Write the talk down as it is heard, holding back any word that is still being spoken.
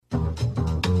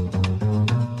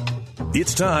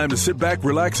It's time to sit back,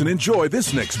 relax, and enjoy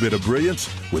this next bit of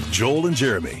brilliance with Joel and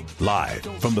Jeremy. Live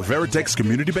from the Veritex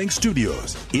Community Bank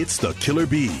Studios, it's the Killer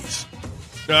Bees.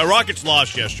 Rockets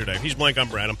lost yesterday. He's Mike, I'm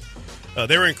Branham.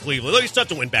 They were in Cleveland. Look, it's tough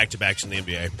to win back-to-backs in the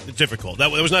NBA. It's difficult.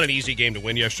 That was not an easy game to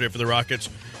win yesterday for the Rockets.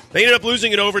 They ended up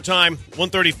losing in overtime,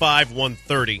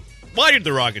 135-130. Why did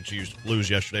the Rockets lose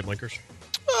yesterday, Blinkers?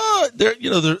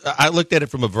 I looked at it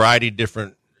from a variety of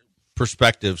different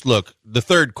perspectives. Look, the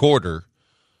third quarter,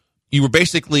 you were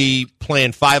basically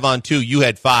playing 5-on-2. You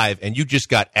had 5, and you just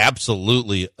got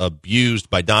absolutely abused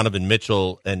by Donovan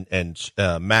Mitchell and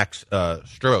Max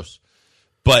Strus.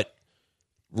 But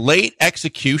late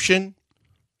execution,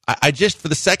 I just, for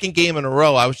the second game in a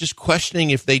row, I was just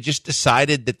questioning if they just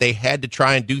decided that they had to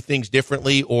try and do things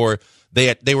differently, or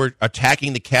they were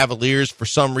attacking the Cavaliers for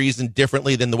some reason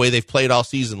differently than the way they've played all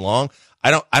season long.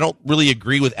 I don't really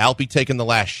agree with Alpi taking the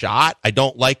last shot. I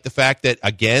don't like the fact that,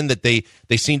 again, that they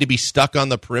seem to be stuck on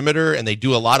the perimeter and they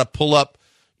do a lot of pull-up,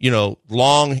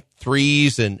 long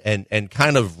threes and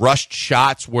kind of rushed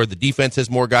shots where the defense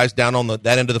has more guys down on that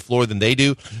end of the floor than they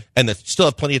do, and they still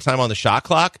have plenty of time on the shot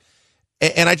clock.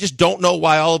 And I just don't know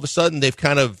why all of a sudden they've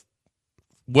kind of,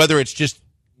 whether it's just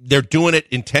they're doing it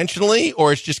intentionally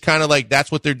or it's just kind of like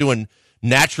that's what they're doing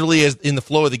naturally as in the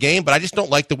flow of the game, but I just don't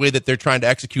like the way that they're trying to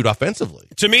execute offensively.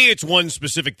 To me, it's one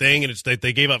specific thing, and it's that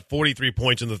they gave up 43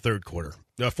 points in the third quarter,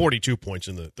 42 points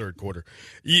in the third quarter.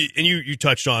 You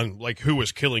touched on like who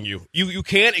was killing you. You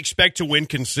can't expect to win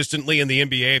consistently in the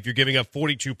NBA if you're giving up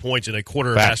 42 points in a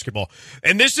quarter of basketball.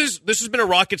 And this has been a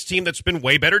Rockets team that's been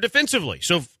way better defensively.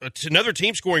 So if another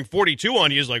team scoring 42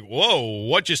 on you is like, whoa,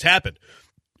 what just happened?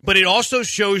 But it also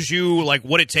shows you like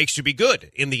what it takes to be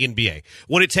good in the NBA,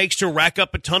 what it takes to rack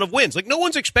up a ton of wins. Like no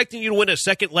one's expecting you to win a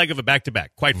second leg of a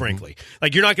back-to-back, quite frankly.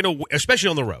 Like you're not going to, especially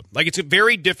on the road. Like it's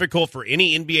very difficult for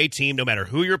any NBA team, no matter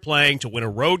who you're playing, to win a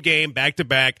road game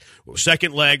back-to-back,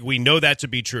 second leg. We know that to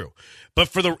be true. But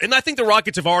and I think the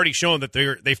Rockets have already shown that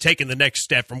they've taken the next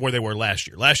step from where they were last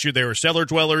year. Last year they were cellar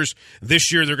dwellers.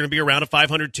 This year they're going to be around a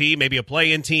 500 team, maybe a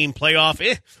play-in team,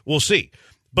 playoff. We'll see.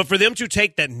 But for them to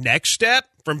take that next step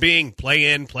from being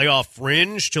play-in, playoff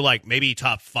fringe to like maybe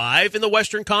top 5 in the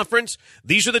Western Conference,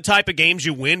 these are the type of games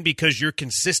you win because you're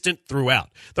consistent throughout.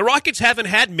 The Rockets haven't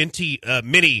had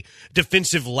many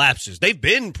defensive lapses. They've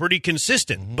been pretty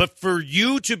consistent. But for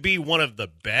you to be one of the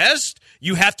best,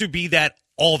 you have to be that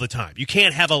all the time. You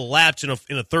can't have a lapse in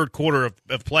a third quarter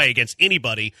of play against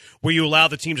anybody where you allow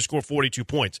the team to score 42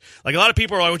 points. Like a lot of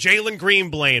people are like, Jalen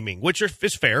Green blaming, which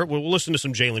is fair. We'll listen to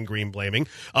some Jalen Green blaming.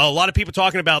 A lot of people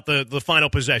talking about the final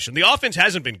possession. The offense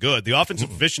hasn't been good. The offensive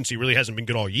efficiency really hasn't been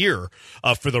good all year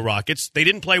for the Rockets. They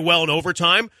didn't play well in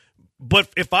overtime. But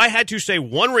if I had to say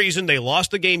one reason they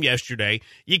lost the game yesterday,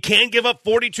 you can't give up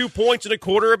 42 points in a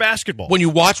quarter of basketball. When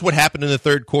you watch what happened in the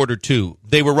third quarter, too,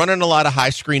 they were running a lot of high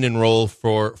screen and roll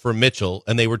for Mitchell,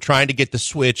 and they were trying to get the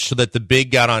switch so that the big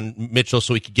got on Mitchell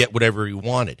so he could get whatever he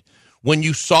wanted. When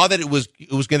you saw that it was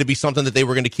going to be something that they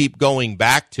were going to keep going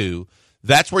back to,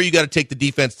 that's where you got to take the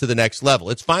defense to the next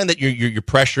level. It's fine that you're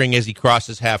pressuring as he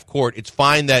crosses half court. It's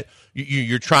fine that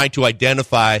you're trying to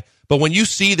identify. But when you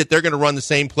see that they're going to run the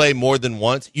same play more than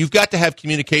once, you've got to have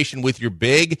communication with your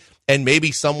big and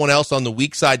maybe someone else on the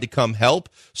weak side to come help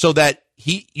so that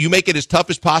you make it as tough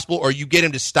as possible, or you get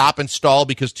him to stop and stall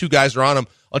because 2 guys are on him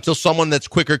until someone that's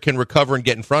quicker can recover and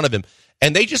get in front of him.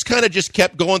 And they just kind of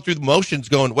kept going through the motions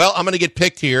going, well, I'm going to get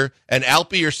picked here, and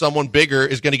Alpi or someone bigger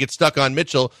is going to get stuck on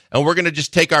Mitchell, and we're going to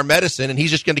just take our medicine, and he's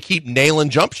just going to keep nailing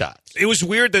jump shots. It was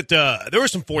weird that there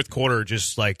was some fourth quarter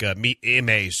just like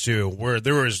MAs too, where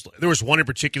there was one in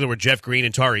particular where Jeff Green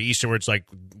and Tari Eason, where it's like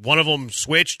one of them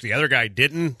switched, the other guy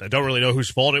didn't. I don't really know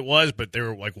whose fault it was, but they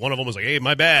were like one of them was like, "Hey,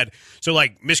 my bad." So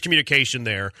like miscommunication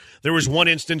there. There was one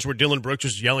instance where Dylan Brooks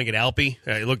was yelling at Alpi.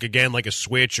 It looked again like a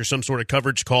switch or some sort of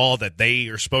coverage call that they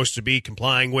are supposed to be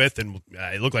complying with, and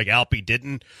it looked like Alpi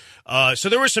didn't. So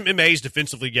there were some MAs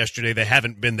defensively yesterday that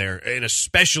haven't been there, and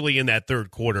especially in that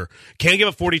third quarter. Can't give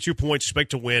up 42 points,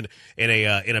 expect to win in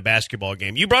a basketball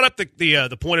game. You brought up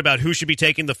the point about who should be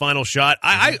taking the final shot.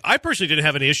 I personally didn't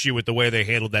have an issue with the way they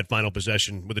handled that final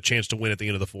possession with a chance to win at the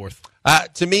end of the fourth.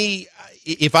 To me,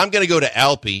 if I'm going to go to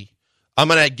Alpi, I'm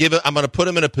going to put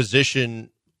him in a position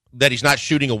that he's not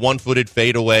shooting a one-footed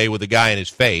fadeaway with a guy in his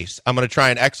face. I'm going to try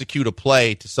and execute a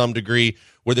play to some degree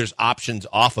where there's options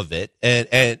off of it.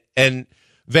 And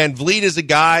Van Vliet is a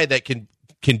guy that can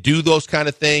do those kind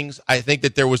of things. I think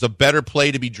that there was a better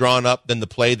play to be drawn up than the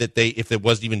play that if it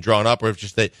wasn't even drawn up, or if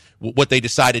just that what they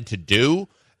decided to do.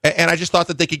 And I just thought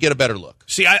that they could get a better look.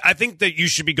 See, I think that you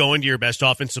should be going to your best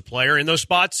offensive player in those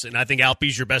spots, and I think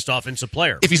Alpe's your best offensive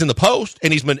player. If he's in the post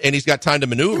and he's got time to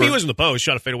maneuver. I mean, he was in the post,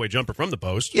 shot a fadeaway jumper from the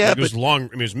post. Yeah, it was long.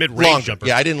 I mean, it was mid-range jumper.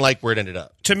 Yeah, I didn't like where it ended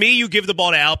up. To me, you give the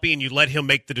ball to Alpe and you let him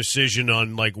make the decision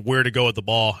on like where to go with the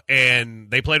ball,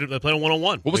 and they played a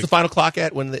one-on-one. What was the final clock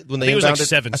at when they inbounded? It was like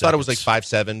 7 I thought it was like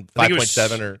 5.7,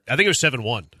 5.7 or I think it was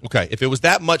 7-1. Okay, if it was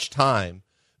that much time,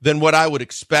 then what I would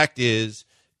expect is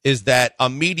that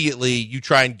immediately you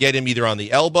try and get him either on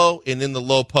the elbow and in the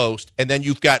low post, and then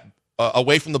you've got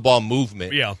away from the ball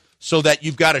movement. Yeah. So that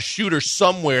you've got a shooter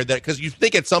somewhere that, because you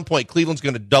think at some point Cleveland's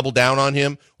going to double down on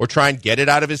him or try and get it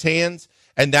out of his hands,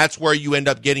 and that's where you end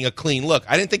up getting a clean look.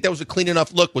 I didn't think that was a clean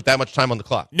enough look with that much time on the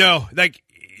clock. No, like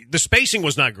the spacing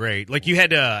was not great. Like you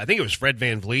had, I think it was Fred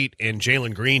VanVleet and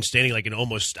Jalen Green standing like in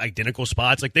almost identical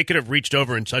spots. Like they could have reached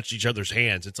over and touched each other's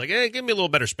hands. It's like, give me a little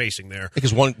better spacing there.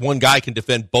 Because one guy can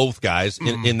defend both guys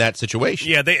in that situation.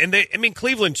 Yeah, I mean,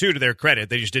 Cleveland too. To their credit,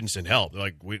 they just didn't send help. They're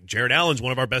like, Jared Allen's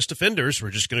one of our best defenders.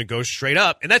 We're just going to go straight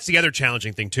up. And that's the other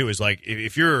challenging thing too. Is like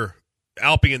if you're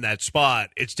Alpe in that spot,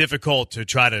 it's difficult to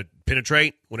try to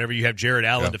penetrate whenever you have Jared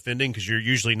Allen defending, because you're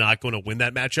usually not going to win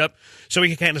that matchup. So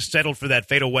he kind of settled for that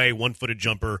fadeaway one-footed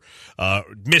jumper,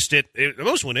 missed it. It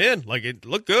almost went in. Like it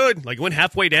looked good. Like it went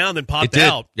halfway down, then popped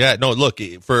out. Yeah, no, look,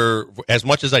 for as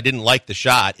much as I didn't like the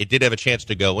shot, it did have a chance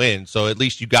to go in. So at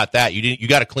least you got that. You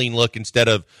got a clean look instead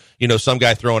of some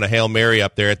guy throwing a Hail Mary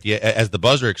up there as the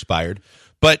buzzer expired.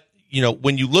 But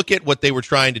when you look at what they were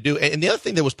trying to do, and the other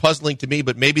thing that was puzzling to me,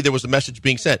 but maybe there was a message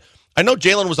being sent. I know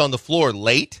Jalen was on the floor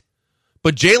late,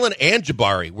 but Jalen and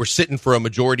Jabari were sitting for a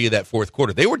majority of that fourth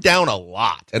quarter. They were down a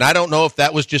lot, and I don't know if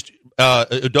that was just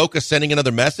Udoka sending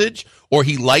another message, or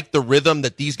he liked the rhythm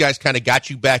that these guys kind of got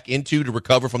you back into to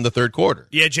recover from the third quarter.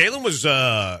 Yeah, Jalen was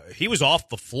he was off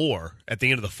the floor at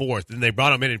the end of the fourth, and they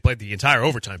brought him in and played the entire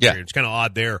overtime period. It's kind of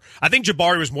odd there. I think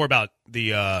Jabari was more about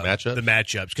the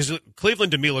matchups, because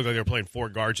Cleveland to me looked like they were playing four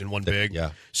guards and one big.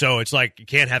 Yeah. So it's like you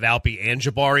can't have Alpe and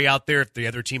Jabari out there if the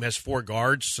other team has four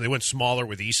guards. So they went smaller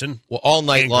with Eason. Well, all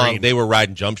night long Green. They were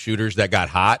riding jump shooters that got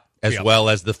hot, as well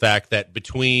as the fact that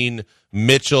between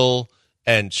Mitchell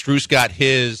and Strus got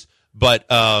his, but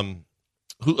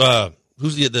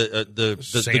who's the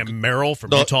Sam Merrill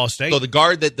from Utah State? So the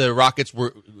guard that the Rockets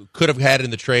could have had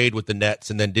in the trade with the Nets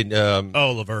and then didn't.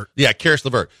 LeVert. Yeah, Karis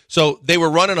LeVert. So they were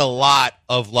running a lot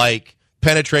of like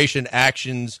penetration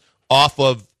actions off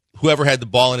of whoever had the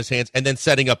ball in his hands and then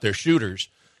setting up their shooters.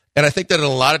 And I think that a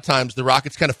lot of times the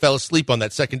Rockets kind of fell asleep on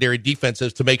that secondary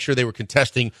defenses to make sure they were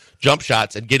contesting jump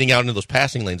shots and getting out into those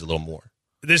passing lanes a little more.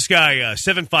 This guy,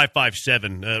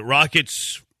 7557,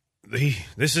 Rockets.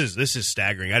 This is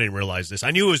staggering. I didn't realize this.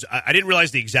 I knew it was. I didn't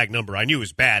realize the exact number. I knew it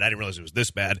was bad. I didn't realize it was this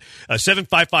bad.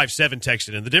 7557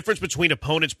 texted in. The difference between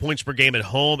opponents' points per game at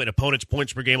home and opponents'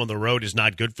 points per game on the road is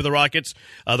not good for the Rockets.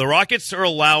 The Rockets are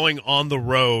allowing on the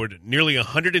road nearly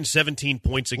 117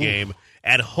 points a game.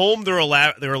 At home, they're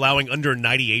allowing under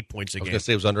 98 points a game. I was going to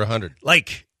say it was under 100.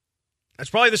 Like, that's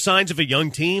probably the signs of a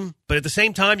young team. But at the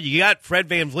same time, you got Fred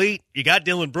VanVleet, you got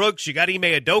Dylan Brooks, you got Ime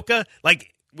Udoka.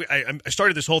 Like, I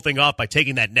started this whole thing off by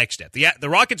taking that next step. The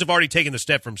Rockets have already taken the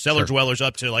step from cellar dwellers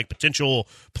up to like potential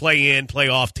play-in,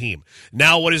 play-off team.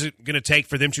 Now what is it going to take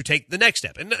for them to take the next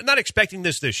step? And not expecting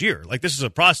this year. Like, this is a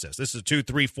process. This is a 2,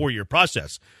 3, 4 year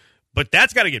process. But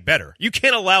that's got to get better. You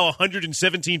can't allow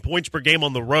 117 points per game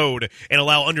on the road and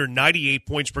allow under 98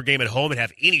 points per game at home and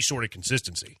have any sort of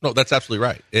consistency. No, that's absolutely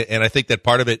right. And I think that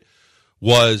part of it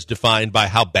was defined by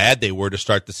how bad they were to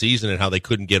start the season and how they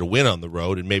couldn't get a win on the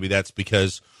road. And maybe that's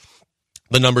because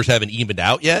the numbers haven't evened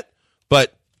out yet.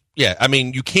 But yeah, I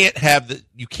mean, you can't have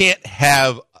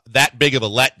that big of a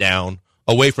letdown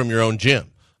away from your own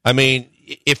gym. I mean,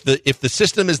 if the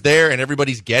system is there and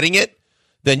everybody's getting it,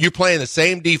 then you're playing the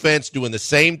same defense, doing the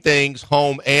same things,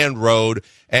 home and road,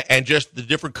 and just the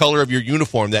different color of your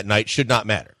uniform that night should not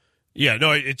matter. Yeah,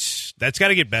 no, that's got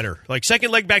to get better. Like,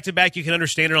 second leg back-to-back, you can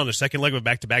understand it on the second leg of a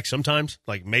back-to-back sometimes.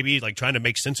 Like, maybe like trying to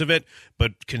make sense of it,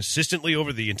 but consistently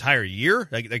over the entire year,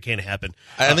 that can't happen.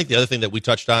 I think the other thing that we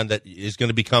touched on that is going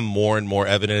to become more and more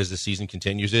evident as the season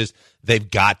continues is they've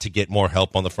got to get more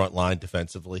help on the front line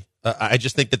defensively. I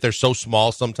just think that they're so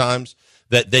small sometimes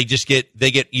that they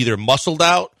get either muscled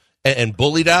out and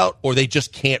bullied out, or they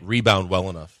just can't rebound well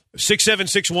enough.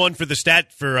 6761 for the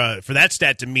stat for that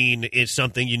stat to mean is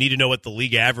something. You need to know what the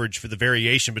league average for the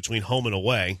variation between home and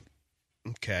away.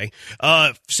 Okay.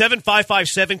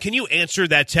 7557, can you answer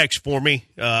that text for me?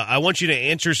 I want you to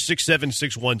answer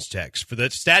 6761's text. For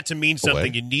that stat to mean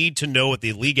something, you need to know what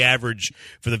the league average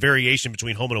for the variation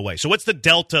between home and away. So what's the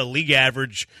delta league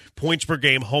average points per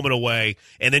game home and away?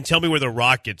 And then tell me where the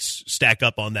Rockets stack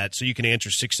up on that so you can answer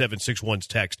 6761's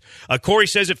text. Corey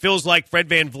says it feels like Fred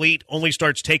VanVleet only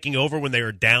starts taking over when they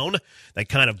are down. That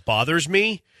kind of bothers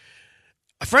me.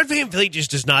 Fred VanVleet just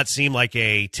does not seem like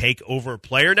a takeover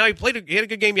player. Now, he had a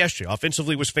good game yesterday.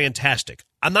 Offensively was fantastic.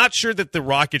 I'm not sure that the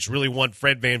Rockets really want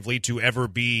Fred VanVleet to ever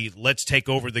be let's take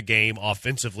over the game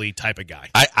offensively type of guy.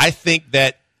 I think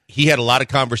that he had a lot of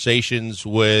conversations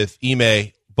with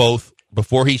Ime both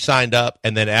before he signed up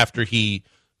and then after he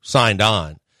signed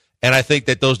on. And I think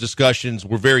that those discussions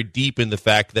were very deep in the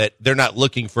fact that they're not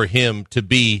looking for him to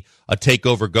be a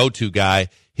takeover go-to guy.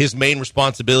 His main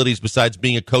responsibilities, besides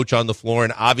being a coach on the floor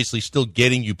and obviously still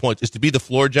getting you points, is to be the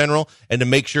floor general and to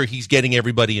make sure he's getting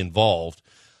everybody involved.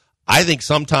 I think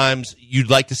sometimes you'd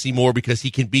like to see more because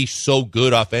he can be so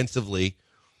good offensively.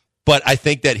 But I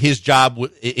think that his job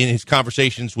in his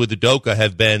conversations with Udoka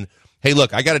have been, hey,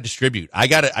 look, I got to distribute. I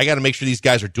got to make sure these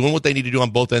guys are doing what they need to do on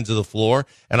both ends of the floor,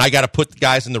 and I got to put the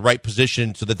guys in the right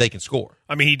position so that they can score.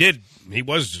 I mean, he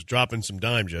was dropping some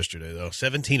dimes yesterday, though.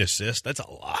 17 assists, that's a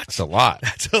lot. That's a lot.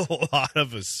 That's a lot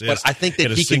of assists. But I think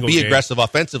that he can be aggressive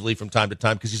offensively from time to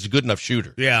time because he's a good enough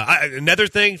shooter. Yeah, another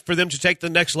thing for them to take the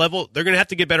next level, they're going to have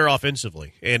to get better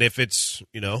offensively. And if it's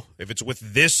with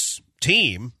this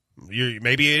team,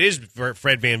 maybe it is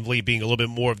Fred VanVleet being a little bit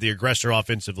more of the aggressor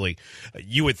offensively.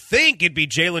 You would think it'd be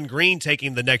Jalen Green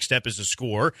taking the next step as a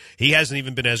scorer. He hasn't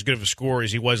even been as good of a scorer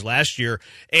as he was last year.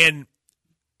 And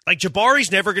like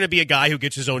Jabari's never going to be a guy who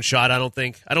gets his own shot, I don't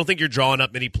think. I don't think you're drawing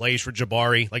up many plays for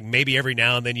Jabari. Like maybe every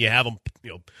now and then you have him,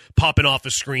 popping off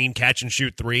a screen, catch and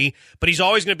shoot three. But he's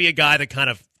always going to be a guy that kind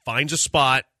of finds a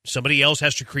spot. Somebody else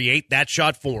has to create that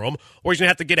shot for him, or he's going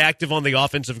to have to get active on the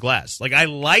offensive glass. Like I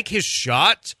like his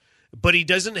shot, but he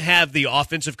doesn't have the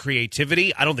offensive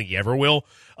creativity. I don't think he ever will,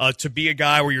 to be a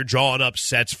guy where you're drawing up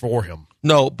sets for him.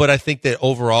 No, but I think that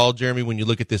overall, Jeremy, when you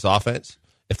look at this offense,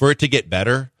 if for it to get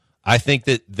better, I think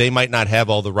that they might not have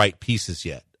all the right pieces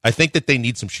yet. I think that they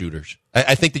need some shooters.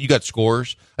 I think that you got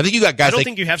scorers. I think you got guys. I don't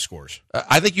think you have scores.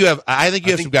 I think you have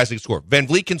some guys that can score.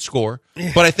 VanVleet can score,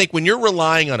 but I think when you're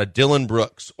relying on a Dylan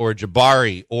Brooks or a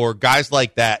Jabari or guys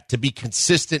like that to be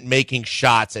consistent making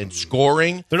shots and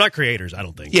scoring, they're not creators. I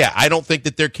don't think. Yeah, I don't think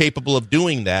that they're capable of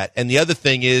doing that. And the other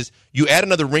thing is, you add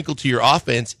another wrinkle to your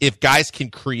offense if guys can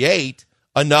create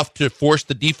enough to force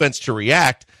the defense to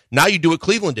react. Now you do what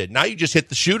Cleveland did. Now you just hit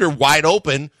the shooter wide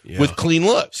open with clean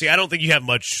looks. See, I don't think you have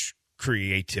much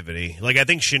creativity. Like, I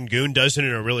think Şengün does it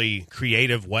in a really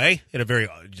creative way, in a very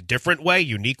different way,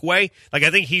 unique way. Like,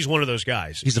 I think he's one of those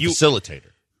guys. He's a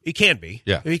facilitator. He can be.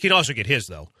 Yeah. He can also get his,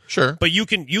 though. Sure. But you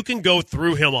can go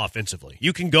through him offensively.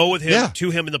 You can go with him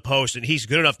to him in the post, and he's a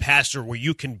good enough passer where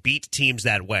you can beat teams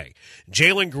that way.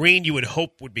 Jalen Green, you would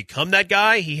hope, would become that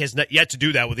guy. He has not yet to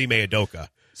do that with Ime Udoka.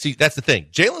 See, that's the thing.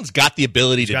 Jalen's got the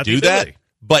ability to do that,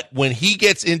 but when he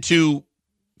gets into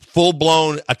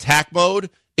full-blown attack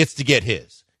mode, it's to get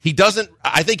his. He doesn't –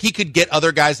 I think he could get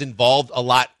other guys involved a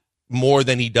lot more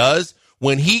than he does.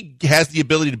 When he has the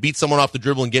ability to beat someone off the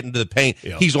dribble and get into the paint,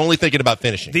 he's only thinking about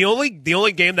finishing. The only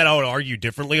game that I would argue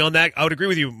differently on that, I would agree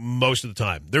with you most of the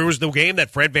time. There was the game that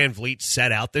Fred VanVleet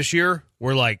set out this year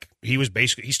where, like, he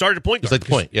started a point guard. It was like the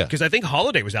point, yeah. Because I think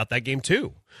Holiday was out that game,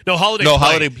 too. No,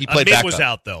 Holiday he played back Min was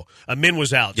out, though. Min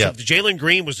was out. Yeah. So Jalen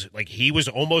Green was, like, he was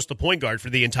almost the point guard for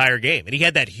the entire game. And he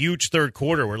had that huge third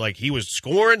quarter where, like, he was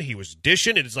scoring, he was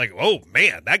dishing, and it's like, oh,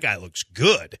 man, that guy looks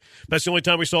good. That's the only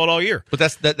time we saw it all year. But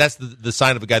that's the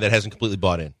sign of a guy that hasn't completely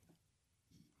bought in.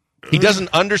 He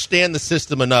doesn't understand the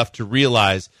system enough to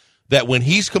realize that when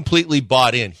he's completely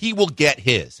bought in, he will get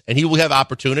his, and he will have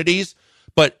opportunities.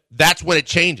 But that's when it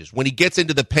changes. When he gets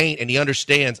into the paint and he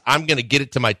understands, I'm going to get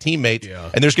it to my teammates,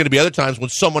 and there's going to be other times when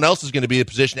someone else is going to be in a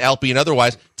position, LP and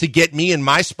otherwise, to get me in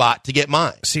my spot to get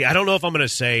mine. See, I don't know if I'm going to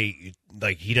say,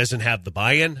 like, he doesn't have the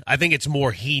buy-in. I think it's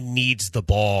more he needs the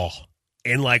ball.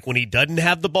 And, like, when he doesn't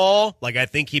have the ball, like, I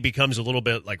think he becomes a little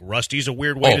bit, like, rusty's a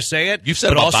weird way to say it. You've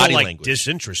said but about also, body like, language.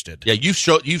 Disinterested. Yeah,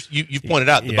 you've pointed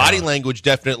out the body language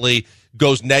definitely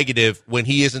goes negative when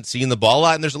he isn't seeing the ball a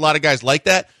lot, and there's a lot of guys like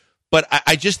that. But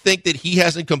I just think that he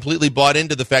hasn't completely bought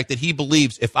into the fact that he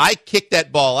believes if I kick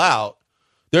that ball out,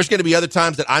 there's going to be other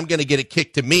times that I'm going to get it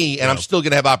kicked to me, and I'm still going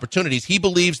to have opportunities. He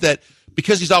believes that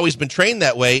because he's always been trained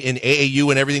that way in AAU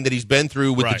and everything that he's been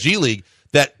through with the G League,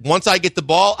 that once I get the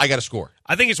ball, I got to score.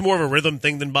 I think it's more of a rhythm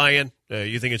thing than buy-in.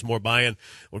 You think it's more buy-in?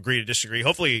 We'll agree to disagree.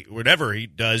 Hopefully, whatever he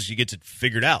does, he ggets it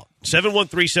figured out.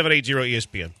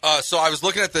 713-780-ESPN. So I was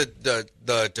looking at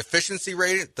the deficiency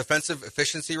rating, defensive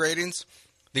efficiency ratings.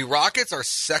 The Rockets are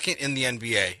second in the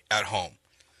NBA at home.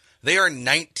 They are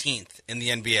 19th in the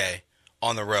NBA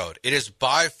on the road. It is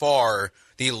by far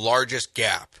the largest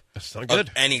gap of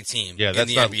any team in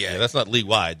the NBA. Yeah, that's not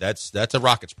league-wide. That's a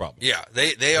Rockets problem. Yeah,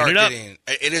 they are getting –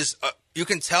 it is you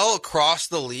can tell across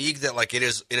the league that like it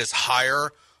is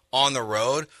higher on the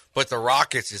road, but the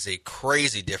Rockets is a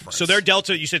crazy difference. So their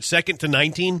delta, you said second to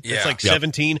 19? Yeah. That's like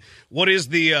 17. What is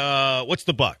the what's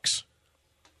the Bucks?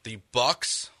 The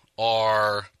Bucks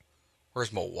are –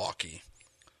 where's Milwaukee?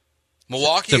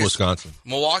 It's in Wisconsin.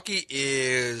 Milwaukee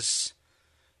is –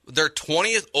 they're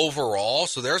 20th overall,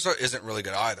 so theirs isn't really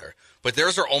good either. But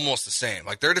theirs are almost the same.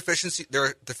 Like their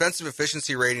defensive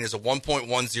efficiency rating is a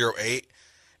 1.108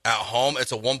 at home.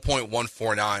 It's a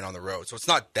 1.149 on the road. So it's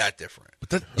not that different.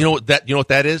 But you know what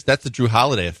that is? That's the Drew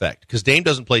Holiday effect. Because Dame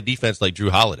doesn't play defense like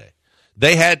Drew Holiday.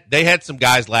 They had some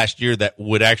guys last year that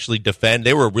would actually defend.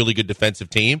 They were a really good defensive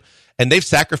team, and they've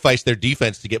sacrificed their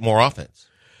defense to get more offense.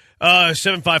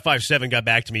 7557 got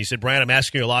back to me. He said, Brian, I'm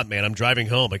asking you a lot, man. I'm driving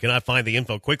home. I cannot find the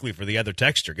info quickly for the other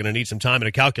texter. Going to need some time and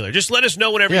a calculator. Just let us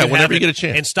know whenever you get a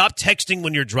chance. And stop texting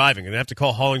when you're driving. I'm going to have to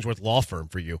call Hollingsworth Law Firm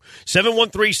for you.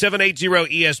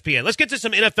 713-780-ESPN. Let's get to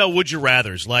some NFL would you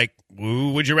rathers. Like,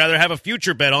 who would you rather have a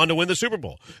future bet on to win the Super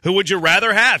Bowl? Who would you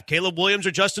rather have, Caleb Williams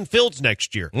or Justin Fields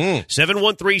next year?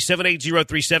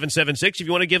 713-780-3776 if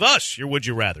you want to give us your would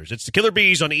you rathers. It's the Killer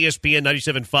Bees on ESPN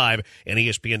 97.5 and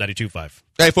ESPN 92.5.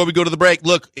 Hey, before we go to the break,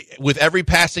 look, with every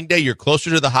passing day, you're closer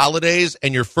to the holidays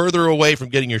and you're further away from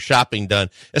getting your shopping done,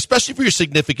 especially for your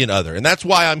significant other. And that's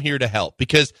why I'm here to help,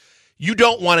 because you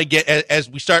don't want to get, as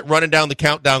we start running down the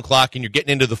countdown clock and you're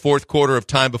getting into the fourth quarter of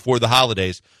time before the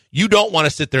holidays, you don't want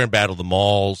to sit there and battle the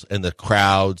malls and the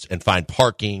crowds and find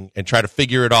parking and try to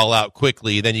figure it all out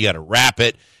quickly. Then you got to wrap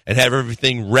it and have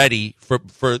everything ready for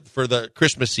the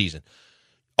Christmas season.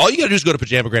 All you got to do is go to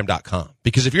pajamagram.com,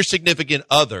 because if your significant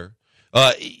other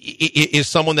is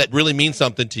someone that really means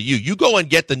something to you, you go and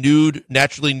get the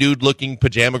naturally nude-looking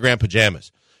Pajamagram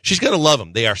pajamas. She's going to love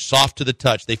them. They are soft to the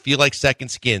touch. They feel like second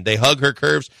skin. They hug her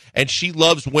curves, and she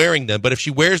loves wearing them. But if she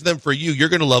wears them for you, you're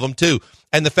going to love them too.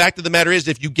 And the fact of the matter is,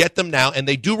 if you get them now, and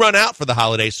they do run out for the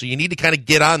holidays, so you need to kind of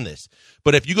get on this.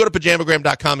 But if you go to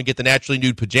pajamagram.com and get the naturally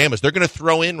nude pajamas, they're going to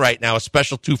throw in right now a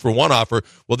special 2-for-1 offer.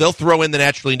 Well, they'll throw in the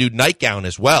naturally nude nightgown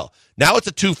as well. Now it's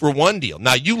a 2-for-1 deal.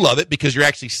 Now you love it because you're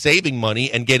actually saving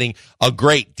money and getting a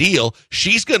great deal.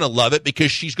 She's going to love it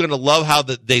because she's going to love how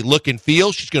they look and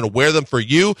feel. She's going to wear them for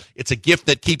you. It's a gift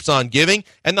that keeps on giving,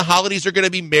 and the holidays are going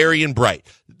to be merry and bright.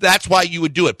 That's why you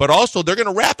would do it. But also, they're going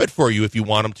to wrap it for you if you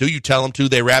want them to. You tell them to.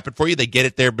 They wrap it for you. They get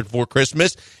it there before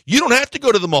Christmas. You don't have to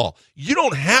go to the mall. You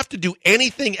don't have to do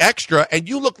anything extra, and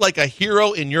you look like a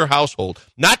hero in your household,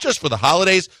 not just for the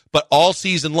holidays, but all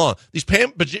season long. These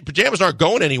pajamas aren't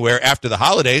going anywhere after the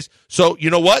holidays. So you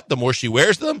know what? The more she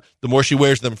wears them, the more she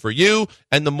wears them for you,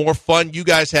 and the more fun you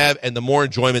guys have and the more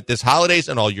enjoyment this holidays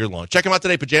and all year long. Check them out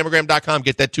today, pajamagram.com.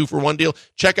 Get that 2-for-1 deal.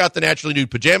 Check out the naturally nude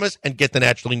pajamas and get the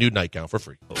naturally nude nightgown for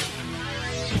free.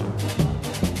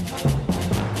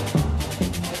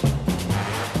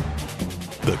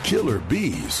 The Killer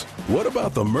Bees. What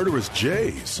about the Murderous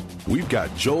Jays? We've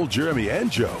got Joel, Jeremy,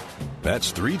 and Joe.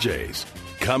 That's 3 J's.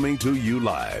 Coming to you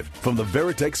live from the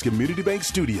Veritex Community Bank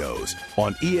Studios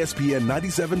on ESPN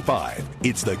 97.5.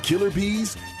 It's the Killer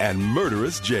Bees and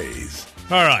Murderous Jays.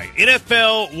 All right,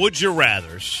 NFL would you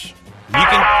rathers. We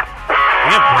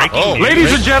have breaking news.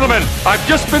 Ladies and gentlemen, I've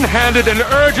just been handed an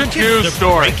urgent news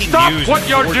story. Stop what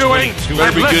you're doing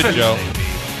and listen. Good, Joe.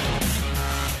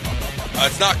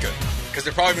 It's not good, because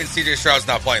it probably means C.J. Stroud's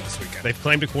not playing this weekend. They've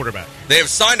claimed a quarterback. They have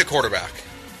signed a quarterback.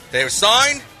 They have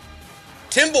signed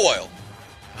Tim Boyle,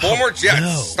 former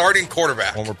Jets starting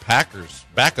quarterback. Former Packers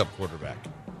backup quarterback.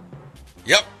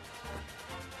 Yep.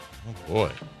 Oh,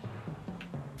 boy.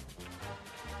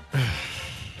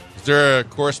 Is there a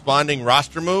corresponding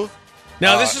roster move?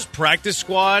 Now, this is practice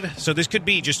squad, so this could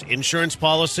be just insurance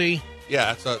policy.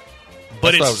 Yeah, that's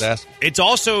what I was asking. It's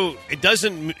also, it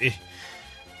doesn't,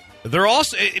 they're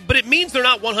also, but it means they're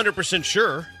not 100%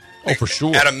 sure. Oh, for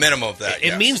sure. At a minimum of that,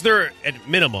 It means they're, at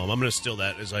minimum, I'm going to steal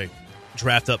that as I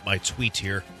draft up my tweet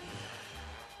here.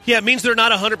 Yeah, it means they're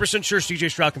not 100% sure C.J.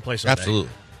 Stroud can play Sunday.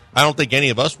 Absolutely. I don't think any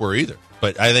of us were either.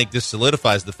 But I think this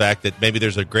solidifies the fact that maybe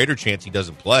there's a greater chance he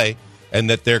doesn't play and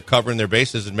that they're covering their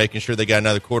bases and making sure they got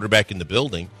another quarterback in the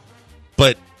building.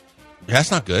 But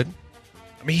that's not good.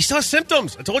 I mean, he saw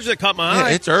symptoms. I told you that caught my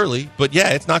eye. It's early, but yeah,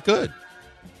 it's not good.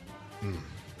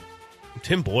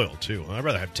 Tim Boyle, too. I'd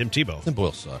rather have Tim Tebow. Tim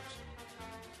Boyle sucks.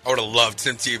 I would have loved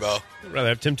Tim Tebow. I'd rather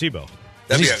have Tim Tebow.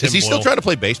 Is he still trying to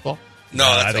play baseball? No,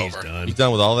 I that's think over. he's done. He's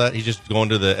done with all that? He's just going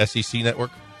to the SEC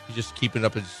network? He's just keeping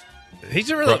up his...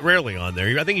 He's rarely on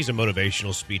there. I think he's a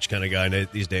motivational speech kind of guy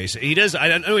these days. He does.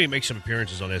 I know he makes some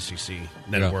appearances on SEC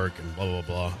network and blah, blah,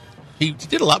 blah. He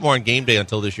did a lot more on game day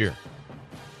until this year.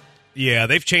 Yeah,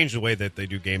 they've changed the way that they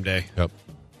do game day. Yep.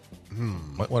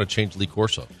 Might want to change Lee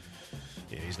Corso.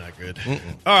 Yeah, he's not good.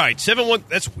 All right, 7-1.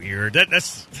 That's weird.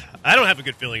 That's. I don't have a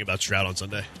good feeling about Stroud on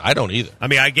Sunday. I don't either. I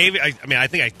mean, I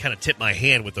think I kind of tipped my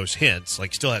hand with those hints.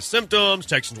 Like, still has symptoms.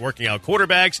 Texans working out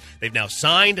quarterbacks. They've now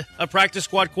signed a practice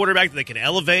squad quarterback that they can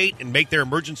elevate and make their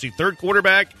emergency third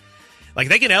quarterback. Like,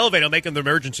 they can elevate him, make him the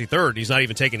emergency third. He's not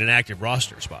even taking an active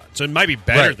roster spot. So it might be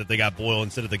better that they got Boyle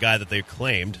instead of the guy that they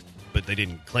claimed, but they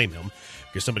didn't claim him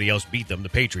because somebody else beat them. The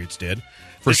Patriots did.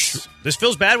 This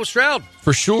feels bad with Stroud.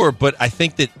 For sure, but I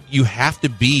think that you have to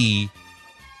be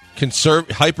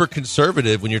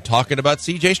hyper-conservative when you're talking about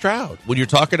C.J. Stroud. When you're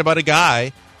talking about a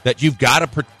guy that you've got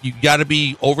to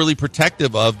be overly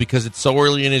protective of because it's so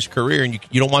early in his career and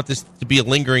you don't want this to be a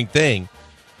lingering thing.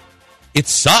 It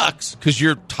sucks because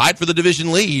you're tied for the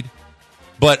division lead,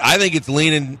 but I think it's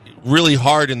leaning really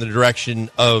hard in the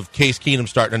direction of Case Keenum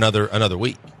starting another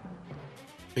week.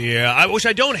 Yeah, which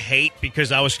I don't hate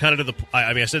because I was kind of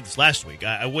I said this last week.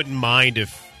 I wouldn't mind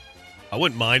if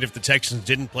the Texans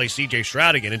didn't play C.J.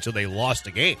 Stroud again until they lost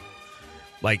a game.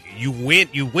 Like, you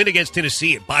win against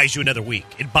Tennessee, it buys you another week.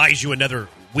 It buys you another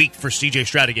week for C.J.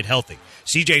 Stroud to get healthy.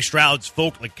 C.J. Stroud's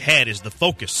head is the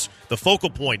focus, the focal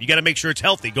point. You got to make sure it's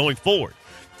healthy going forward.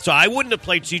 So I wouldn't have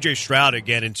played C.J. Stroud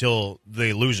again until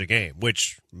they lose a game,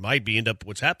 which might end up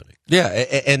what's happening. Yeah,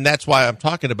 and that's why I'm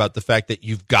talking about the fact that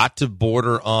you've got to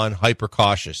border on hyper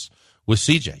cautious with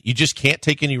CJ. You just can't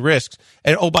take any risks.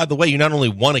 And, oh, by the way, you not only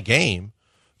won a game,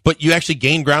 but you actually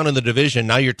gained ground in the division.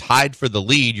 Now you're tied for the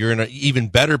lead. You're in an even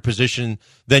better position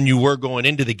than you were going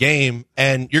into the game,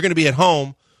 and you're going to be at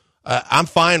home. I'm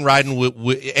fine riding with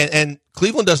and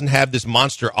Cleveland doesn't have this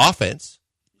monster offense,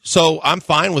 so I'm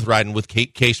fine with riding with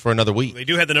Case for another week. They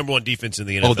do have the number one defense in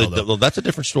the NFL, well, that's a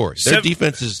different story. Their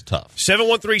defense is tough.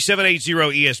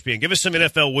 713-780-ESPN. Give us some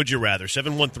NFL Would You Rather.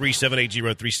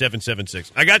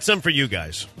 713-780-3776. I got some for you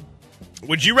guys.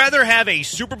 Would you rather have a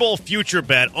Super Bowl future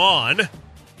bet on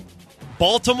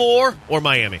Baltimore or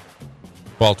Miami?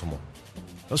 Baltimore.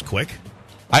 That was quick.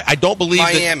 I don't believe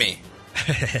Miami.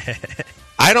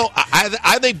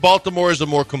 I think Baltimore is a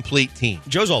more complete team.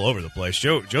 Joe's all over the place.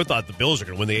 Joe thought the Bills are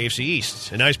going to win the AFC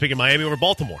East, and now he's picking Miami over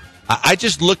Baltimore. I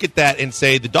just look at that and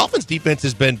say the Dolphins' defense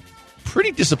has been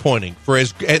pretty disappointing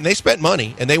and they spent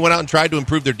money, and they went out and tried to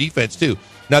improve their defense too.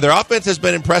 Now, their offense has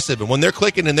been impressive, and when they're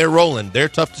clicking and they're rolling, they're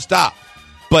tough to stop.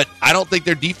 But I don't think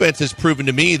their defense has proven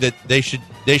to me that they should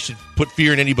put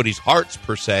fear in anybody's hearts,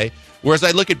 per se. Whereas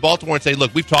I look at Baltimore and say,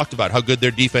 look, we've talked about how good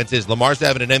their defense is. Lamar's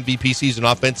having an MVP season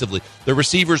offensively. The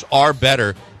receivers are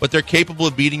better, but they're capable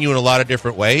of beating you in a lot of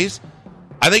different ways.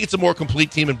 I think it's a more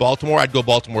complete team in Baltimore. I'd go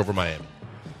Baltimore over Miami.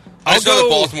 I just know that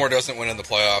Baltimore doesn't win in the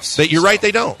playoffs. You're right,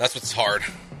 they don't. That's what's hard.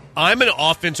 I'm an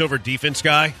offense over defense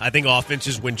guy. I think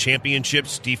offenses win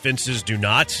championships. Defenses do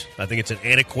not. I think it's an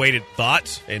antiquated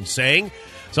thought and saying.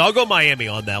 So I'll go Miami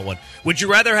on that one. Would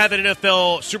you rather have an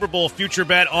NFL Super Bowl future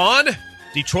bet on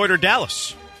Detroit or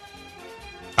Dallas?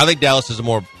 I think Dallas is a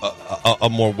more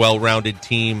well-rounded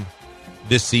team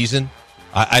this season.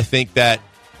 I think that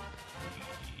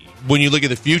when you look at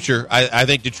the future, I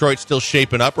think Detroit's still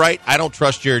shaping up right. I don't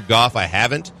trust Jared Goff. I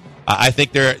haven't. I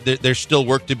think there's still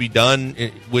work to be done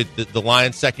with the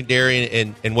Lions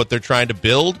secondary and what they're trying to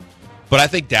build. But I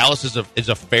think Dallas is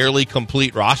a fairly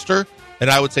complete roster, and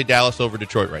I would say Dallas over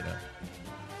Detroit right now.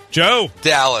 Joe?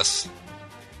 Dallas.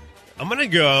 I'm going to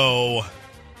go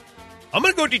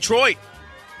Detroit.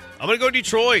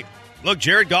 Look,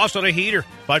 Jared Goff's on a heater.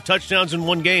 5 touchdowns in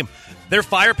one game. Their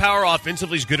firepower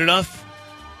offensively is good enough.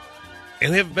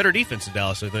 And they have a better defense than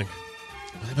Dallas, I think.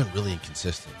 They've been really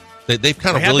inconsistent. They've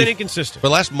kind of been really inconsistent. For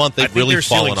the last month, they've really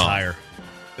fallen off. Higher.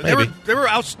 Maybe. They were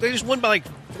out. They just won by like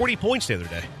 40 points the other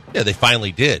day. Yeah, they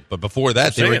finally did. But before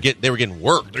that, they were getting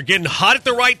worked. They're getting hot at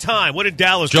the right time. What did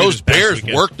Dallas do? Joe's Bears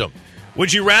worked them.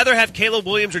 Would you rather have Caleb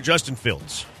Williams or Justin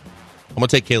Fields? I'm going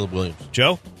to take Caleb Williams.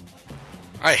 Joe?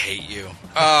 I hate you.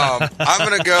 I'm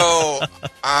going to go...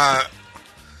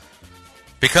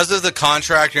 because of the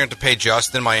contract you're going to pay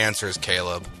Justin, my answer is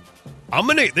Caleb. I'm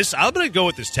gonna go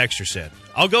with this texter said.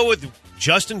 I'll go with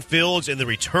Justin Fields and the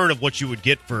return of what you would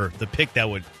get for the pick that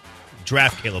would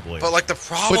draft Caleb Williams. But the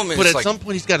problem is, but at some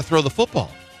point he's got to throw the football.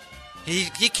 He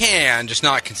can, just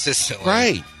not consistently.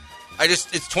 Right. It's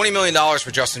 $20 million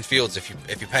for Justin Fields if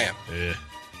you pay him. Yeah.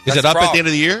 Is it up at the end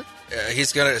of the year?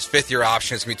 He's going to his 5th-year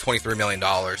option. It's going to be $23 million.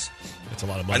 That's a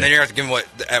lot of money. And then you're going to have to give him, what,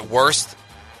 at worst,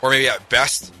 or maybe at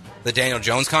best, the Daniel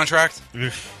Jones contract?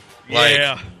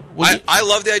 Yeah. I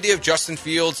love the idea of Justin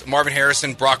Fields, Marvin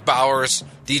Harrison, Brock Bowers,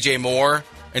 DJ Moore,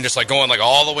 and just going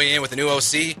all the way in with a new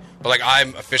OC. But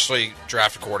I'm officially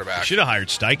draft a quarterback. Should have hired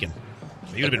Steichen.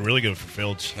 He would have been really good for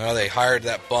Fields. No, they hired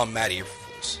that bum Matt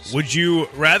Eberflus. Would you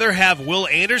rather have Will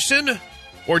Anderson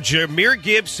or Jahmyr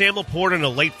Gibbs, Sam Laporta, and a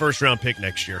late first-round pick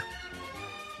next year?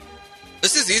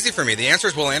 This is easy for me. The answer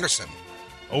is Will Anderson.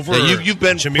 Over you've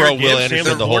been Jahmyr pro Gibbs, Will Anderson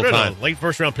Sam the whole Laporta, time. a late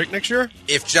first-round pick next year?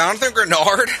 If Jonathan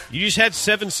Grenard... You just had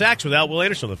 7 sacks without Will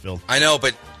Anderson on the field. I know,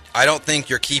 but I don't think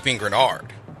you're keeping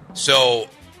Grenard. So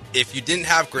if you didn't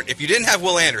have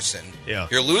Will Anderson,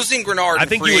 you're losing Grenard. I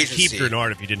think free you would agency. keep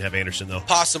Grenard if you didn't have Anderson, though.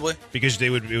 Possibly, because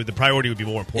the priority would be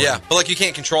more important. Yeah, but you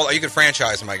can't control it. You could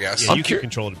franchise him, I guess. Yeah, you can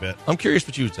control it a bit. I'm curious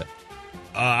what you would say.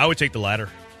 I would take the latter.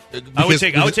 I would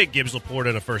take Gibbs, Laporta,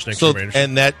 and a first next year. Anderson.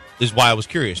 And that is why I was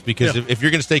curious, because if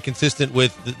you're going to stay consistent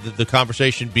with the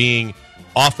conversation being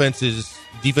defense is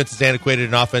antiquated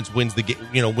and offense wins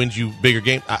wins you bigger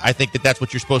game, I think that's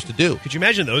what you're supposed to do. Could you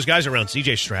imagine those guys around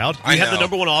C.J. Stroud? I have the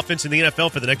number 1 offense in the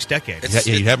NFL for the next decade.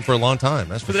 You'd have them for a long time.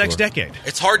 That's for the next decade.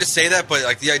 It's hard to say that,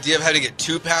 but the idea of having to get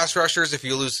 2 pass rushers if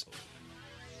you lose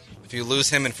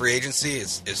him in free agency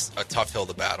is a tough hill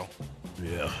to battle.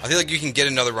 Yeah, I feel like you can get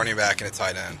another running back and a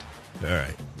tight end. All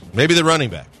right, maybe the running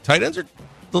back. Tight ends are a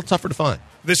little tougher to find.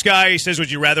 This guy says,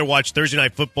 "Would you rather watch Thursday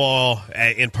Night Football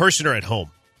in person or at home?"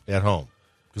 At home,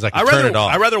 because I can turn it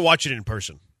off. I'd rather watch it in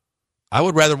person. I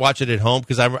would rather watch it at home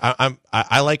because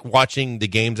I like watching the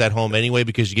games at home anyway,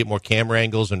 because you get more camera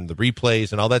angles and the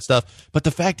replays and all that stuff. But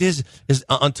the fact is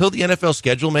until the NFL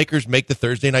schedule makers make the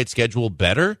Thursday night schedule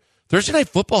better, Thursday Night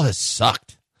Football has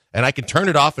sucked, and I can turn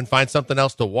it off and find something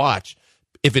else to watch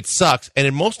if it sucks. And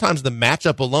in most times, the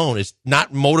matchup alone is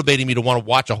not motivating me to want to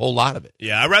watch a whole lot of it.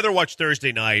 Yeah, I'd rather watch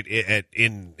Thursday night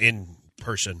in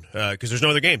person because there's no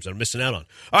other games I'm missing out on.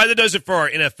 All right, that does it for our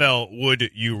NFL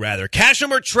Would You Rather. Cash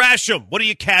them or trash them? What are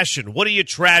you cashing? What are you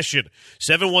trashing?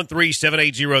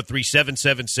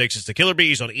 713-780-3776. It's the Killer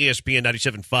Bees on ESPN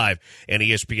 97.5 and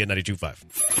ESPN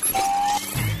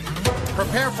 92.5.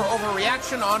 Prepare for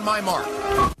overreaction on my mark.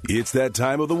 It's that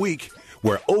time of the week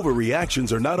where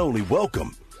overreactions are not only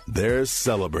welcome, they're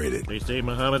celebrated. They say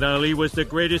Muhammad Ali was the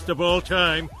greatest of all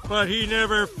time, but he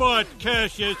never fought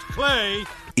Cassius Clay.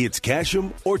 It's Cash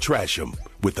 'em or Trash 'em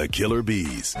with the Killer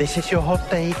Bees. This is your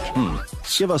hot take.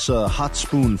 Give us a hot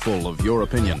spoonful of your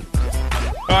opinion.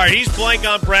 All right, he's blank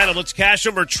on Brandon. Let's cash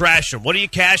him or trash him. What are you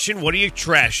cashing? What are you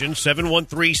trashing?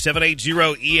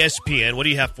 713-780-ESPN. What do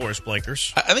you have for us,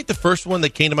 Blankers? I think the first one that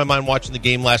came to my mind watching the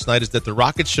game last night is that the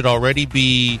Rockets should already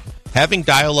be having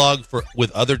dialogue with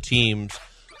other teams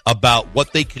about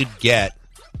what they could get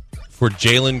for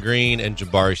Jalen Green and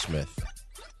Jabari Smith.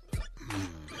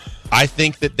 I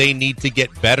think that they need to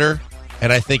get better,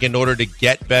 and I think in order to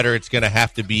get better, it's going to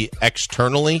have to be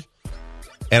externally.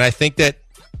 And I think that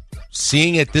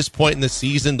seeing at this point in the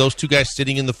season, those two guys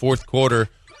sitting in the fourth quarter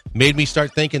made me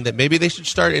start thinking that maybe they should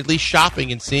start at least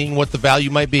shopping and seeing what the value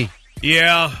might be.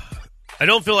 Yeah, I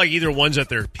don't feel like either one's at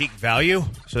their peak value,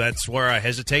 so that's where I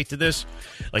hesitate to this.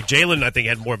 Like Jalen, I think,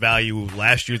 had more value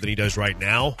last year than he does right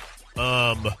now.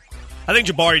 I think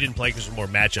Jabari didn't play because it was more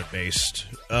matchup-based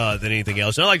than anything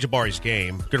else. And I like Jabari's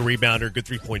game. Good rebounder, good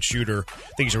three-point shooter. I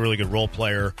think he's a really good role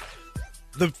player.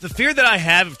 The fear that I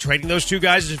have of trading those two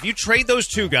guys is if you trade those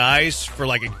two guys for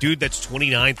like a dude that's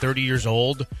 29, 30 years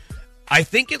old, I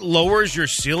think it lowers your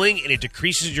ceiling and it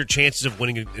decreases your chances of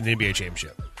winning an NBA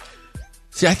championship.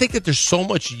 See, I think that there's so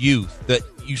much youth that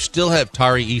you still have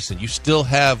Tari Eason. You still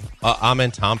have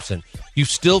Amen Thompson. You've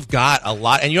still got a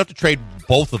lot, and you don't have to trade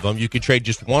both of them. You could trade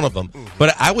just one of them.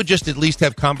 But I would just at least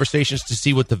have conversations to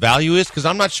see what the value is, because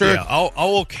I'm not sure. Yeah, I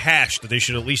will cash that they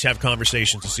should at least have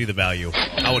conversations to see the value.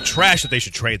 I will trash that they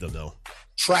should trade them, though.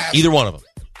 Trash. Either one of them.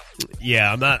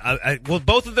 Yeah, I'm not. Well,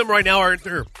 both of them right now are at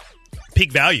their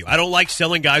peak value. I don't like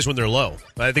selling guys when they're low.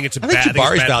 I think it's a bad. I think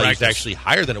Jabari's value practice. is actually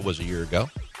higher than it was a year ago.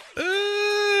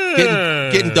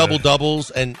 Getting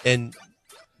double-doubles and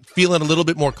feeling a little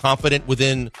bit more confident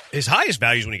within. His highest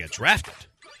value is when he got drafted.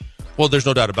 Well, there's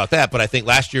no doubt about that, but I think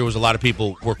last year was a lot of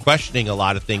people were questioning a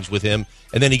lot of things with him,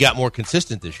 and then he got more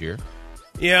consistent this year.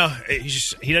 Yeah,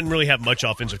 he doesn't really have much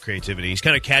offensive creativity. He's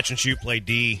kind of catch and shoot, play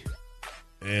D,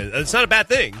 and it's not a bad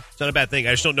thing. It's not a bad thing.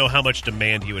 I just don't know how much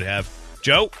demand he would have.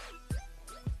 Joe?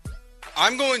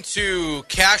 I'm going to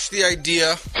cash the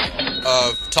idea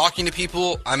of talking to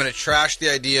people. I'm going to trash the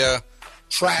idea of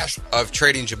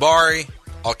trading Jabari.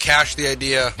 I'll cash the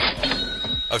idea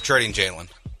of trading Jalen.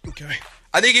 Okay.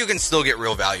 I think you can still get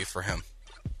real value for him.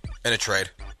 In a trade.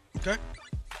 Okay.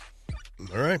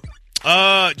 All right.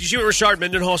 Did you see what Rashard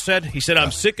Mendenhall said? He said,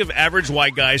 I'm sick of average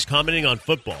white guys commenting on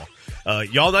football.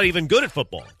 Y'all not even good at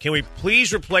football. Can we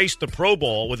please replace the Pro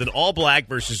Bowl with an all-black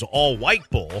versus all-white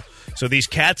bowl so these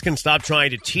cats can stop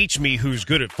trying to teach me who's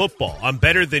good at football? I'm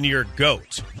better than your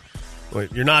GOAT. Well,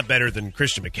 you're not better than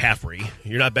Christian McCaffrey.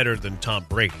 You're not better than Tom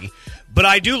Brady. But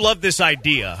I do love this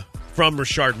idea from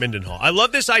Rashard Mendenhall. I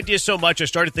love this idea so much I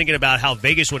started thinking about how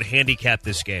Vegas would handicap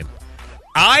this game.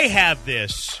 I have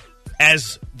this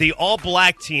as the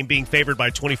all-black team being favored by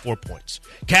 24 points.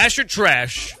 Cash or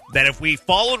trash that if we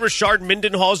followed Rashard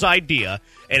Mendenhall's idea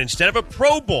and instead of a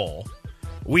Pro Bowl,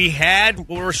 we had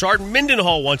what Rashard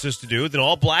Mendenhall wants us to do, an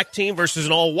all-black team versus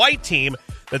an all-white team,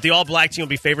 that the all-black team will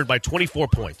be favored by 24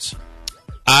 points.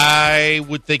 I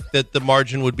would think that the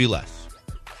margin would be less.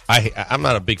 I'm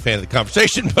not a big fan of the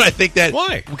conversation, but I think that...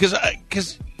 Why? Because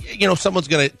someone's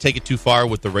going to take it too far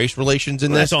with the race relations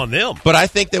in this. That's on them. But I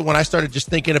think that when I started just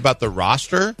thinking about the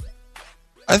roster,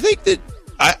 I think that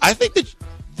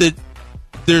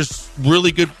there's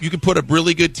really good. You could put a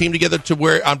really good team together to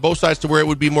where on both sides to where it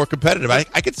would be more competitive.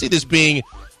 I could see this being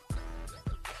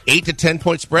 8 to 10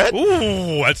 point spread.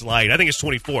 Ooh, that's light. I think it's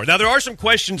 24. Now there are some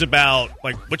questions about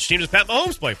which team does Pat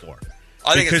Mahomes play for?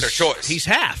 I think it's their choice. He's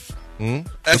half.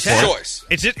 That's their choice.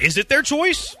 Is it their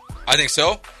choice? I think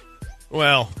so.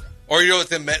 Well, or with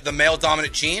the male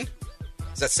dominant gene?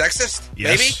 Is that sexist?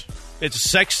 Yes. Maybe. It's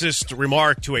a sexist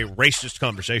remark to a racist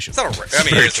conversation. It's not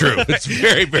very true. It's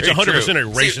very, very It's 100% true.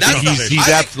 a racist He's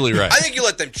conversation. absolutely right. I think you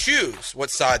let them choose what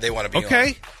side they want to be on.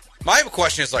 Okay. My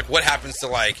question is what happens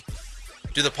to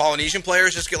do the Polynesian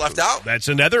players just get left out? That's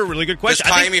another really good question.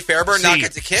 Does Kyrie Fairbairn not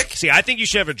get to kick? See, I think you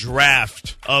should have a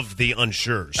draft of the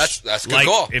unsures. That's a good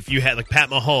goal. If you had Pat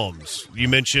Mahomes, you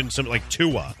mentioned something like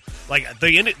Tua,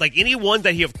 anyone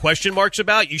that you have question marks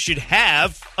about, you should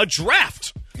have a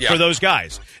draft for those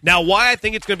guys. Now, why I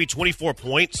think it's going to be 24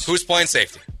 points? Who's playing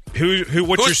safety? What's Who's your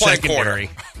playing secondary?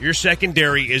 corner? Your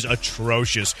secondary is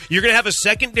atrocious. You're going to have a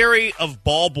secondary of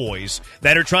ball boys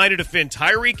that are trying to defend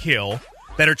Tyreek Hill,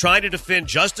 that are trying to defend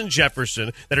Justin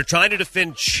Jefferson, that are trying to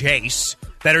defend Chase,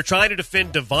 that are trying to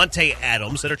defend Devontae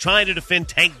Adams, that are trying to defend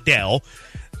Tank Dell.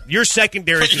 Your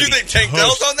secondary is you think Tank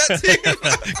Dell's on that team?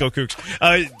 Go Cougs.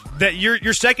 That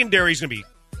your secondary is going to be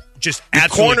just The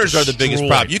absolutely corners are the biggest destroyed.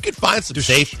 problem. You could find some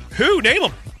safety. Who? Name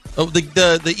them. Oh,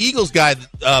 the Eagles guy,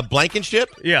 Blankenship.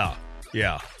 Yeah.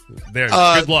 There.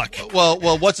 Good luck.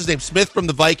 Well, what's his name? Smith from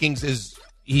the Vikings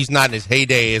he's not in his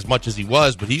heyday as much as he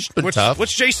was, but he's been tough.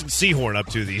 What's Jason Sehorn up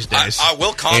to these days?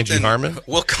 Will Compton. Andrew Harmon?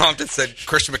 Will Compton said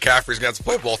Christian McCaffrey's going to have to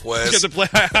play both ways. He's got to play.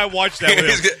 I watched that with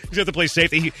him. He's got to play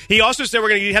safety. He also said we're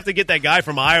going to have to get that guy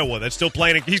from Iowa that's still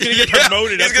playing. He's going to get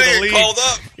promoted up to the league. Called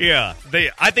up. Yeah,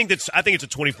 I think it's a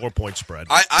 24-point spread.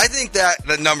 I think that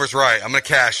number's right. I'm going to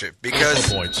cash it because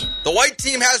the white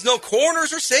team has no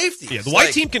corners or safeties. Yeah, the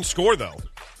white team can score though.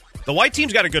 The white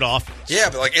team's got a good offense.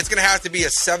 Yeah, but it's going to have to be a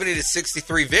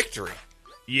 70-63 victory.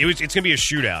 It's going to be a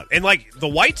shootout. And, the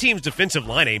white team's defensive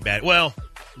line ain't bad. Well,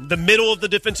 the middle of the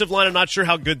defensive line, I'm not sure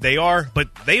how good they are,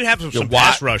 but they have some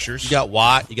pass rushers. You got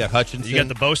Watt. You got Hutchinson. You got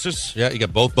the Boses. Yeah, you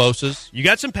got both Boses. You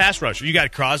got some pass rushers. You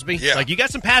got Crosby. Yeah. You got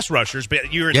some pass rushers,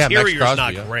 but your interior is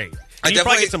not great. And you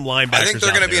probably get some linebackers. I think they're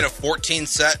going to be in a a 14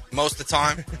 set most of the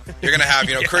time. You're going to have,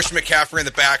 Christian McCaffrey in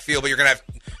the backfield, but you're going to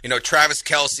have, Travis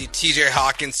Kelce, TJ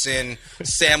Hawkinson,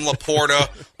 Sam Laporta,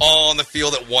 all on the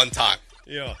field at one time.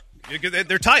 Yeah.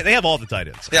 They're tight. They have all the tight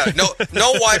ends. Yeah,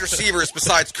 no wide receivers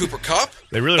besides Cooper Kupp.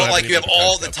 They really don't but you have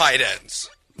all the tight ends.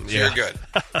 So you're good.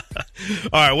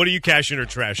 All right, what are you cashing or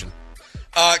trashing?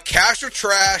 Cash or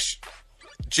trash,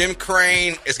 Jim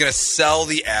Crane is going to sell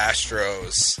the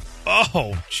Astros.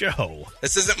 Oh, Joe.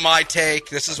 This isn't my take.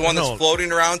 This is one that's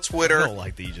floating around Twitter. I don't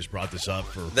like that you just brought this up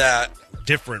for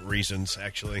different reasons,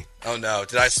 actually. Oh, no.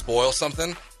 Did I spoil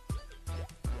something?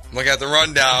 Look at the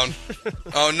rundown.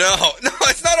 Oh, no. No,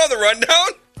 it's not on the rundown.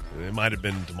 It might have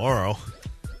been tomorrow.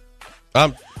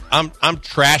 I'm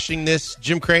trashing this.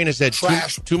 Jim Crane has had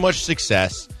too much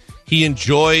success. He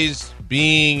enjoys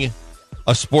being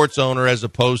a sports owner as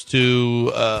opposed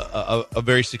to a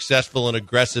very successful and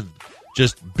aggressive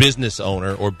just business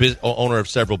owner or owner of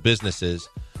several businesses.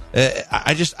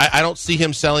 I don't see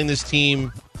him selling this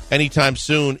team anytime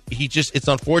soon. It's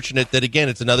unfortunate that, again,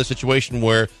 it's another situation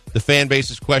where the fan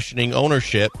base is questioning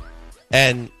ownership,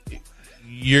 and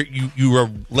you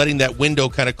are letting that window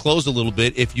kind of close a little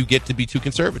bit if you get to be too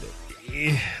conservative.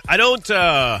 I don't.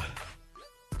 I'm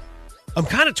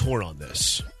kind of torn on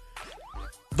this.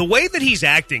 the way that he's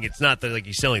acting, it's not that like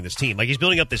he's selling this team. Like he's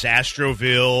building up this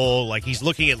Astroville. Like he's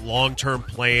looking at long-term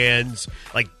plans.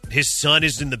 Like his son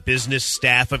is in the business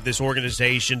staff of this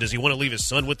organization. Does he want to leave his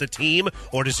son with the team,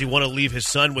 or does he want to leave his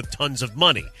son with tons of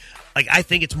money? Like I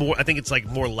think it's like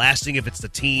more lasting if it's the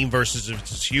team versus if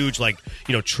it's this huge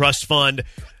trust fund.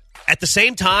 At the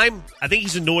same time, I think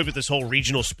he's annoyed with this whole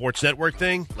regional sports network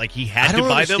thing. Like he had to buy them. I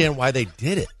don't understand why they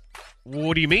did it.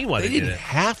 What do you mean? Why they didn't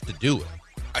have to do it?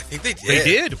 I think they did. They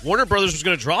did. Warner Brothers was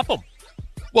going to drop them.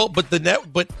 Well, but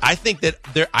I think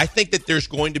that there's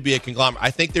going to be a conglomerate.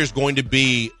 I think there's going to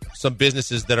be some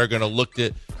businesses that are going to look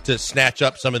to snatch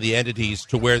up some of the entities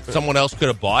to where someone else could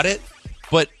have bought it.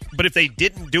 But if they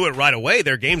didn't do it right away,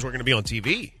 their games weren't going to be on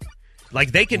TV.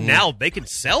 Like they can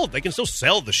still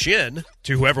sell the Shin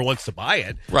to whoever wants to buy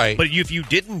it. Right. But if you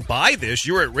didn't buy this,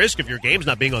 you're at risk of your game's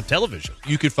not being on television.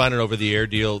 You could find an over-the-air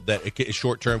deal that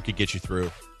short term could get you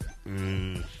through.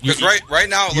 Because right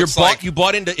now it looks like you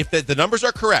bought into, if the numbers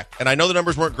are correct, and I know the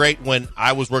numbers weren't great when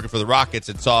I was working for the Rockets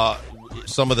and saw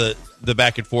some of the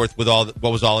back and forth with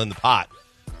what was all in the pot.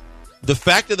 The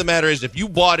fact of the matter is, if you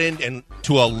bought into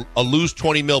a lose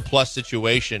 20 mil plus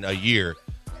situation a year,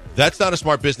 that's not a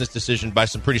smart business decision by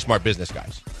some pretty smart business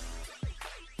guys.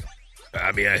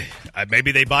 I mean,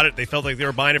 maybe they bought it. They felt like they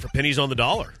were buying it for pennies on the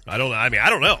dollar. I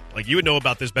don't know. Like you would know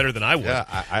about this better than I would.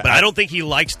 Yeah, but I don't think he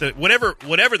likes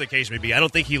whatever the case may be. I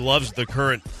don't think he loves the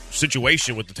current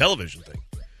situation with the television thing.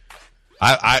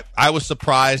 I was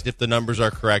surprised if the numbers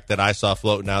are correct that I saw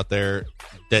floating out there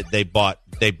that they bought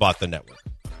the network.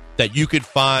 That you could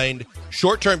find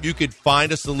short term, you could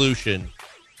find a solution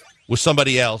with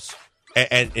somebody else.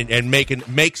 And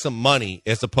make some money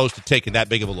as opposed to taking that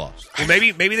big of a loss. Well,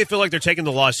 maybe they feel like they're taking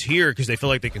the loss here because they feel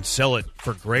like they can sell it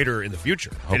for greater in the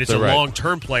future, and it's a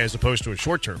long-term play as opposed to a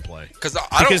short-term play. Because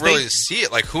I don't really see it.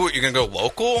 Like, who you're going to go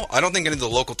local? I don't think any of the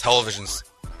local television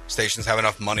stations have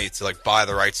enough money to buy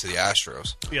the rights to the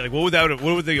Astros. Yeah, like what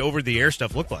would the over-the-air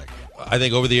stuff look like? I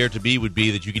think over-the-air would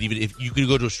be that you could if you could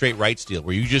go to a straight rights deal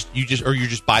where you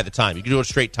just buy the time. You could do a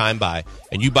straight time buy,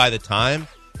 and you buy the time.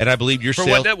 And I believe your sale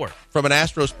sales what network? From an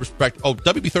Astros perspective. Oh,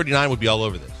 WB39 would be all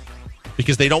over this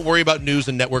because they don't worry about news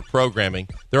and network programming.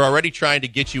 They're already trying to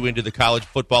get you into the college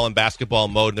football and basketball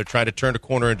mode, and they're trying to turn a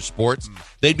corner into sports.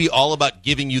 They'd be all about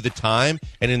giving you the time,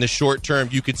 and in the short term,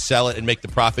 you could sell it and make the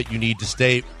profit you need to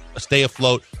stay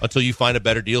afloat until you find a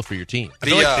better deal for your team. I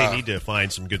feel like they need to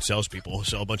find some good salespeople,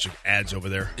 sell a bunch of ads over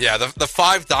there. Yeah, the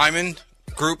 5 Diamond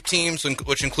group teams,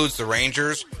 which includes the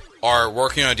Rangers, are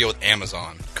working on a deal with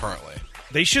Amazon currently.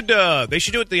 They should do what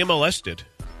the MLS did.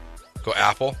 Go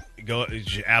Apple. Go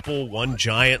Apple, one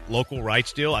giant local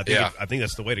rights deal. I think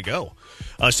that's the way to go.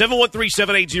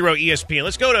 713-780-ESPN.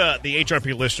 Let's go to the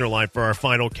HRP listener line for our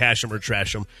final Cash 'em or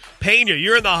Trash 'em. Pena,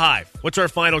 you're in the Hive. What's our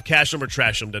final Cash 'em or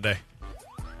Trash 'em today?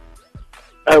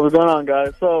 Hey, what's going on,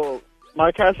 guys? So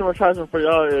my Cash 'em or Trash 'em for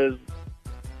y'all is,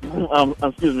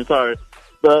 excuse me, sorry.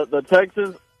 The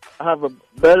Texans have a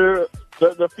better.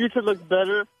 The future looks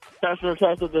better. Cash 'em or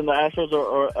Trash 'em than the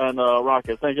Astros and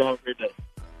Rockets. Thank you. Have a great day.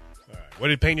 All right. What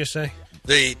did Pena say?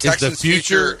 The Texans'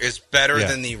 future is better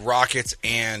than the Rockets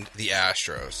and the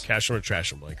Astros. Cash 'em or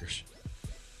Trash 'em, Lakers.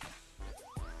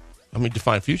 I mean,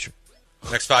 define future.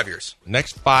 Next 5 years.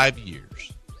 Next 5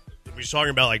 years. We're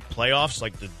talking about playoffs,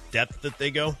 like the depth that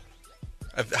they go.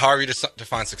 However you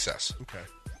define success. Okay.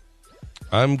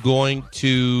 I'm going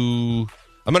to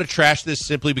trash this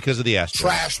simply because of the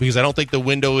Astros. Because I don't think the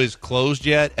window is closed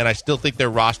yet, and I still think their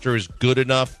roster is good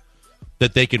enough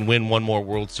that they can win one more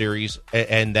World Series,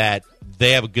 and that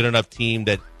they have a good enough team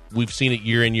that we've seen it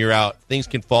year in, year out. Things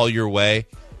can fall your way.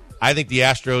 I think the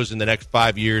Astros in the next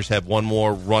 5 years have one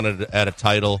more run at a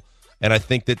title, and I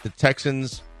think that the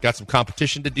Texans got some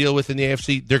competition to deal with in the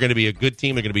AFC. They're going to be a good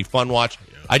team. They're going to be fun watch.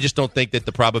 Yeah. I just don't think that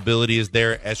the probability is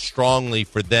there as strongly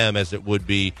for them as it would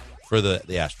be for the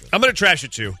Astros. I'm going to trash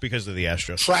it, too, because of the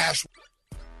Astros. Trash.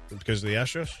 Because of the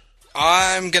Astros?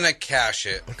 I'm going to cash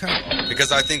it. Okay.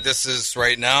 Because I think this is,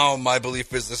 right now, my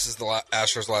belief is this is the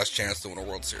Astros' last chance to win a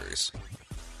World Series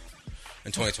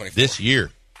in 2024. This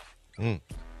year. They're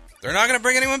not going to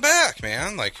bring anyone back,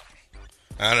 man. I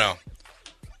don't know.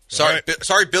 Sorry,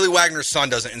 Billy Wagner's son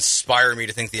doesn't inspire me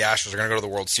to think the Astros are going to go to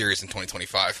the World Series in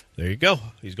 2025. There you go.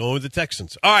 He's going with the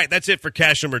Texans. All right, that's it for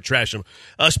Cash 'em or Trash 'em.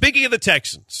 Speaking of the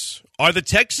Texans, are the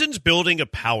Texans building a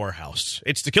powerhouse?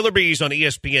 It's the Killer Bees on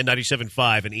ESPN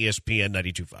 97.5 and ESPN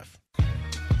 92.5.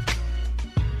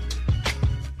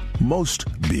 Most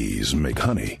bees make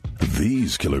honey.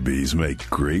 These killer bees make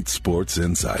great sports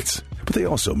insights, but they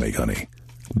also make honey.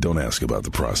 Don't ask about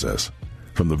the process.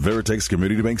 From the Veritex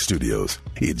Community Bank Studios,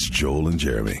 it's Joel and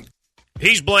Jeremy.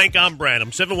 He's Blank. I'm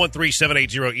Branham.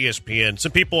 713-780-ESPN.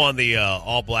 Some people on the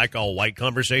all black, all white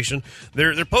conversation,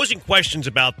 they're posing questions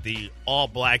about the all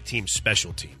black team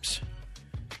special teams.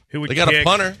 Who would They got kick? a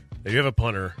punter. They do have a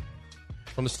punter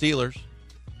From the Steelers.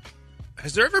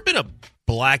 Has there ever been a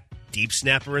black deep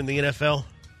snapper in the NFL?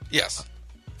 Yes,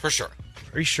 for sure.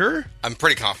 Are you sure? I'm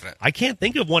pretty confident. I can't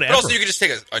think of one But ever. also, you could just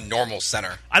take a normal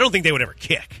center. I don't think they would ever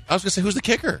kick. I was going to say, who's the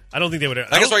kicker? I don't think they would ever.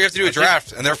 I think that's why you have to do a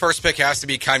draft, and their first pick has to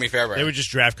be Kaimi Fairbairn. They would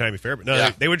just draft Kaimi Fairbairn. No,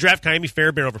 Yeah. they would draft Kaimi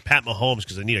Fairbairn over Pat Mahomes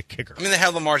because they need a kicker. I mean, they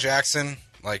have Lamar Jackson.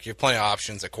 Like, you have plenty of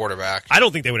options at quarterback. I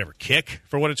don't think they would ever kick,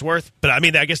 for what it's worth. But I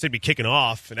mean, I guess they'd be kicking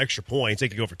off and extra points. They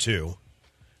could go for 2.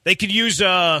 They could use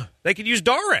Dare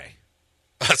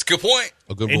That's a good point.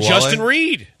 and Justin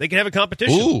Reed. They could have a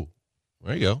competition. Ooh,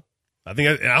 there you go. I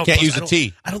think I Can't use a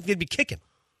tee. I don't think they'd be kicking.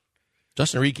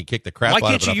 Justin Reed can kick the crap Why out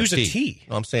of it. can't you off use a tee?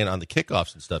 No, I'm saying on the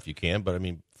kickoffs and stuff you can, but I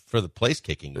mean for the place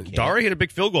kicking you can't. Dare hit a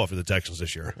big field goal for the Texans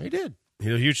this year. He did. He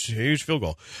hit a huge field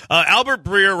goal. Albert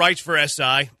Breer writes for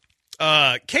SI.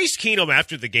 Case Keenum,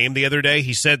 after the game the other day,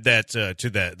 he said that to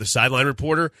the sideline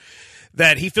reporter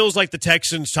that he feels like the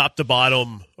Texans, top to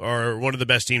bottom, are one of the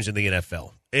best teams in the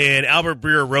NFL. And Albert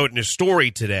Breer wrote in his story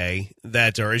today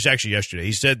or it's actually yesterday,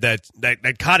 he said that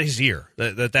caught his ear,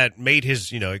 that made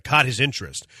his, it caught his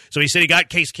interest. So he said he got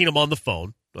Case Keenum on the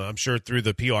phone, I'm sure through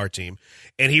the PR team,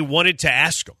 and he wanted to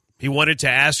ask him.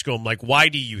 Like, why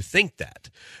do you think that?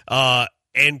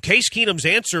 And Case Keenum's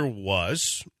answer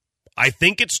was, I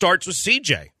think it starts with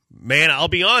CJ. Man, I'll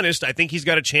be honest, I think he's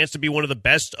got a chance to be one of the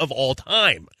best of all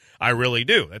time. I really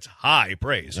do. That's high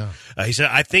praise. Yeah. He said,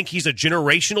 I think he's a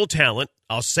generational talent.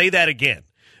 I'll say that again.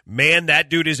 Man, that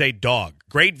dude is a dog.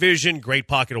 Great vision, great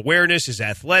pocket awareness, is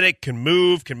athletic, can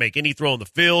move, can make any throw on the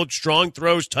field, strong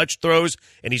throws, touch throws,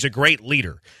 and he's a great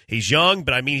leader. He's young,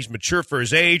 but I mean he's mature for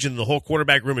his age, and the whole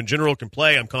quarterback room in general can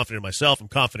play. I'm confident in myself. I'm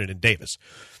confident in Davis.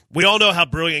 We all know how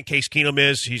brilliant Case Keenum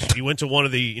is. He went to one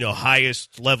of the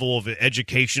highest level of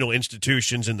educational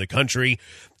institutions in the country.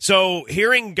 So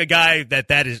hearing a guy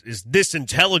that is this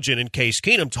intelligent in Case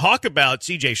Keenum talk about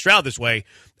C.J. Stroud this way,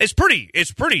 it's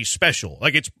pretty special.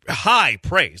 Like, it's high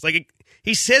praise. Like,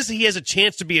 he says he has a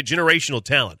chance to be a generational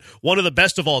talent, one of the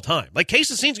best of all time. Like, Case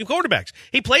has seen some quarterbacks.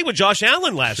 He played with Josh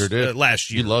Allen last year.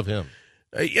 You love him.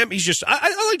 He's just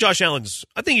I like Josh Allen's.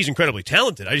 I think he's incredibly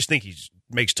talented. I just think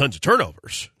makes tons of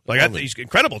turnovers. Like, I think he's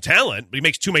incredible talent, but he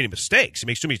makes too many mistakes. He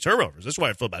makes too many turnovers. That's why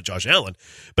I feel about Josh Allen.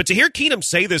 But to hear Keenum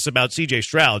say this about C.J.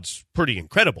 Stroud's pretty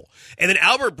incredible. And then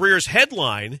Albert Breer's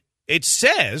headline, it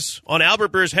says on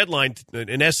Albert Breer's headline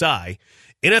in SI,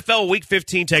 NFL Week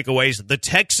 15 takeaways, the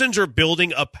Texans are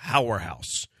building a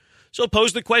powerhouse. So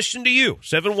pose the question to you,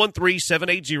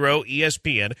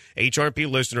 713-780-ESPN,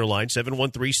 HRP listener line,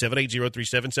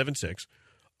 713-780-3776.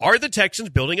 Are the Texans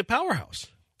building a powerhouse?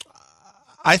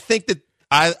 I think that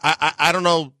I don't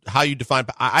know how you define.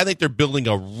 I think they're building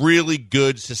a really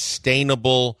good,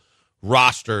 sustainable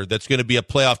roster that's going to be a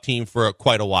playoff team for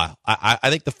quite a while. I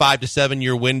think the 5 to 7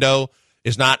 year window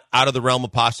is not out of the realm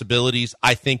of possibilities.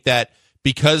 I think that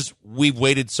because we've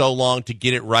waited so long to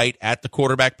get it right at the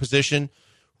quarterback position,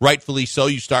 rightfully so,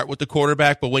 you start with the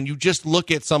quarterback. But when you just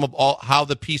look at some of how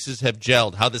the pieces have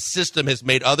gelled, how the system has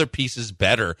made other pieces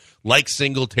better, like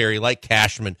Singletary, like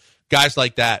Cashman, guys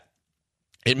like that,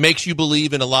 it makes you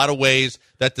believe in a lot of ways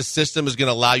that the system is going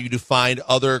to allow you to find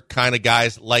other kind of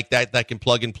guys like that can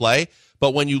plug and play.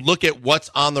 But when you look at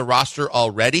what's on the roster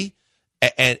already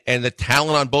and the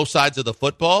talent on both sides of the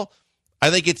football, I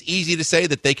think it's easy to say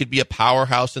that they could be a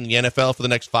powerhouse in the NFL for the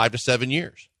next 5 to 7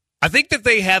 years. I think that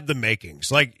they have the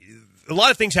makings. Like, a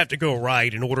lot of things have to go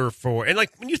right in order for, and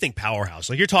like when you think powerhouse,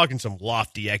 like you're talking some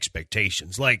lofty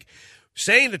expectations. Like,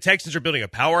 saying the Texans are building a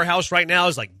powerhouse right now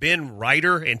is like Ben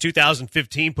Reiter in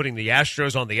 2015 putting the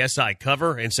Astros on the SI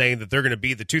cover and saying that they're going to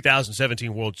be the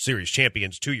 2017 World Series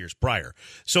champions 2 years prior.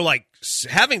 So, like,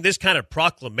 having this kind of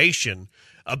proclamation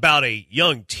about a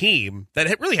young team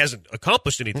that really hasn't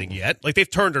accomplished anything yet, like,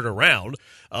 they've turned it around.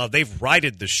 They've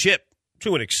righted the ship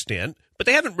to an extent, but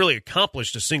they haven't really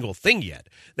accomplished a single thing yet.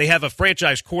 They have a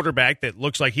franchise quarterback that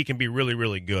looks like he can be really,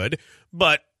 really good,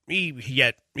 but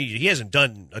he hasn't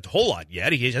done a whole lot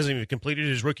yet. He hasn't even completed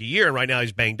his rookie year, and right now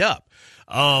he's banged up.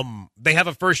 They have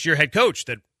a first-year head coach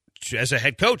that, as a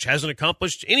head coach, hasn't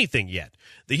accomplished anything yet.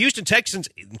 The Houston Texans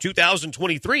in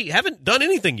 2023 haven't done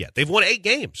anything yet. They've won 8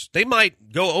 games. They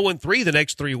might go 0-3 the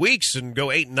next 3 weeks and go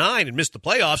 8-9 and miss the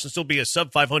playoffs and still be a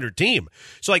sub-500 team.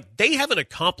 So, like, they haven't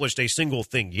accomplished a single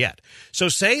thing yet. So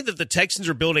saying that the Texans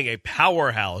are building a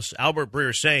powerhouse, Albert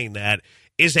Breer saying that,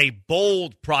 is a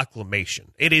bold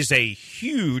proclamation. It is a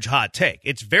huge hot take.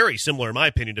 It's very similar, in my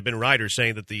opinion, to Ben Ryder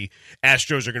saying that the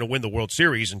Astros are going to win the World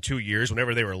Series in 2 years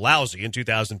whenever they were lousy in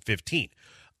 2015.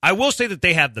 I will say that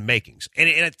they have the makings.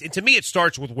 And to me, it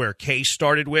starts with where Case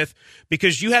started with,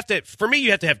 because you have to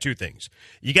have two things.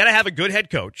 You got to have a good head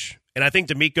coach. And I think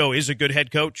DeMeco is a good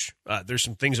head coach. There's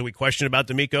some things that we question about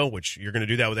DeMeco, which you're going to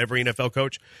do that with every NFL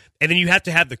coach. And then you have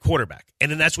to have the quarterback. And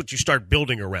then that's what you start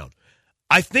building around.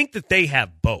 I think that they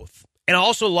have both. And I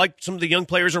also like some of the young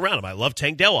players around him. I love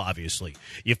Tank Dell, obviously.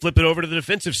 You flip it over to the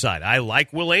defensive side. I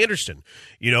like Will Anderson.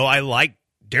 I like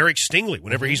Derek Stingley.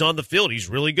 Whenever he's on the field, he's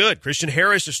really good. Christian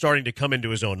Harris is starting to come into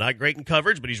his own. Not great in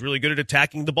coverage, but he's really good at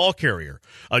attacking the ball carrier.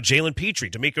 Jalen Petrie.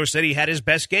 DeMeco said he had his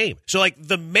best game. So,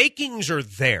 the makings are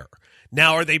there.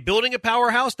 Now, are they building a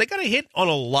powerhouse? They got to hit on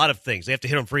a lot of things. They have to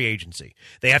hit on free agency.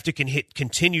 They have to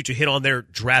continue to hit on their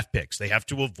draft picks. They have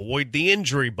to avoid the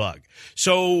injury bug.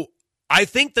 So I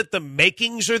think that the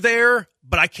makings are there,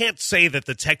 but I can't say that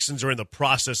the Texans are in the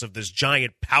process of this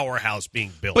giant powerhouse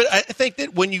being built. But I think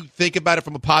that when you think about it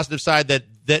from a positive side, that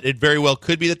it very well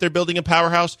could be that they're building a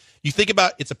powerhouse. You think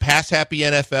about it's a pass-happy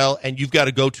NFL, and you've got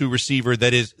a go-to receiver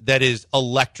that is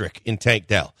electric in Tank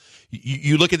Dell.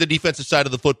 You look at the defensive side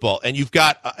of the football, and you've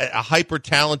got a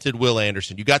hyper-talented Will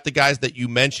Anderson. You got the guys that you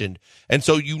mentioned, and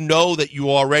so you know that you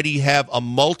already have a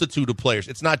multitude of players.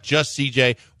 It's not just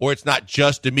CJ or it's not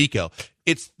just DeMeco.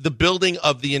 It's the building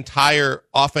of the entire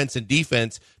offense and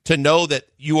defense to know that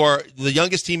you are the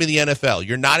youngest team in the NFL.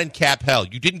 You're not in cap hell.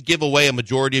 You didn't give away a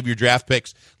majority of your draft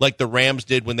picks like the Rams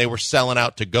did when they were selling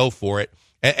out to go for it,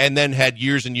 and then had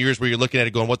years and years where you're looking at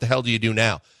it going, what the hell do you do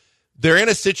now? They're in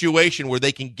a situation where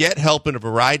they can get help in a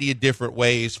variety of different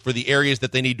ways for the areas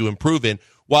that they need to improve in,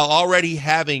 while already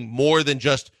having more than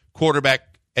just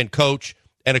quarterback and coach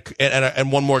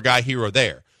and one more guy here or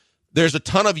there. There's a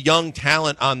ton of young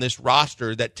talent on this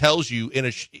roster that tells you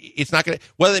it's not going to,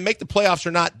 whether they make the playoffs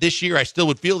or not this year, I still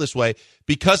would feel this way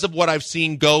because of what I've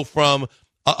seen go from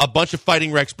a bunch of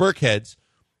Fighting Rex Burkheads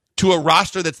to a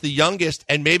roster that's the youngest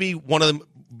and maybe one of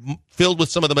them filled with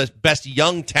some of the best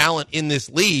young talent in this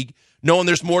league, knowing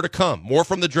there's more to come, more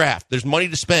from the draft. There's money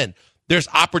to spend. There's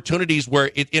opportunities where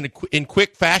in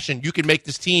quick fashion you can make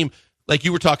this team, like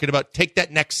you were talking about, take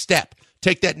that next step,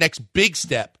 take that next big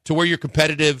step to where you're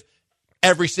competitive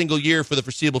every single year for the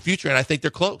foreseeable future, and I think they're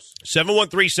close.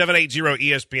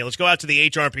 713-780-ESPN. Let's go out to the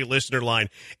HRP listener line.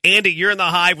 Andy, you're in the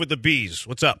hive with the Bees.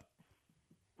 What's up?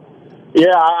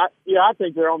 Yeah, I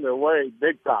think they're on their way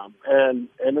big time. And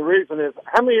the reason is,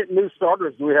 how many new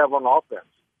starters do we have on offense?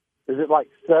 Is it like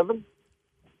 7?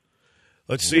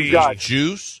 Let's see. You got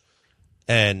Juice,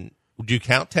 and do you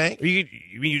count Tank?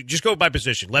 You just go by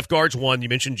position. Left guard's 1. You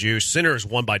mentioned Juice. Center is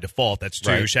 1 by default. That's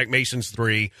 2. Right. Shaq Mason's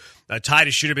 3.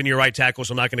 Titus should have been your right tackle,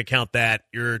 so I'm not going to count that.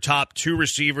 Your top 2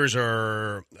 receivers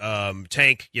are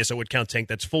Tank. Yes, I would count Tank.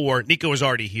 That's 4. Nico is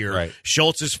already here. Right.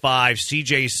 Schultz is 5.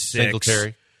 CJ's 6.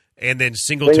 Singletary. And then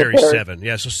Singletary's 7.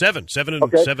 Yeah, so 7. 7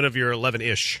 of your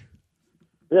 11-ish.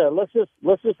 Yeah, let's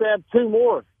just add 2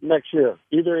 more next year,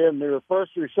 either in their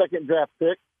first or second draft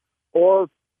pick, or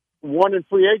 1 in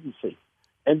free agency.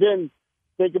 And then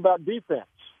think about defense.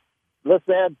 Let's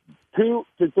add 2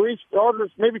 to 3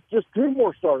 starters, maybe just 2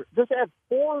 more starters. Just add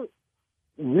 4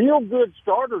 real good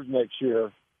starters next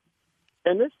year,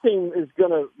 and this team is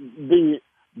going to be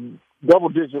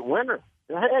double-digit winner.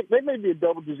 Heck, they may be a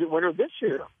double-digit winner this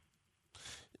year.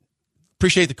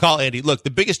 Appreciate the call, Andy. Look,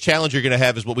 the biggest challenge you're going to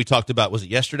have is what we talked about, was it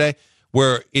yesterday,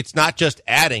 where it's not just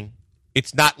adding,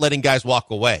 it's not letting guys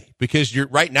walk away. Because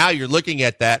right now you're looking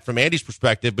at that from Andy's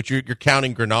perspective, but you're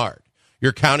counting Grenard.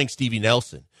 You're counting Stevie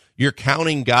Nelson. You're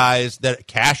counting guys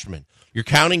Cashman. You're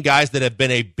counting guys that have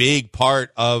been a big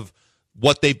part of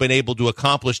what they've been able to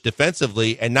accomplish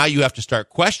defensively, and now you have to start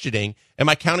questioning, am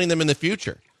I counting them in the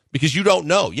future? Because you don't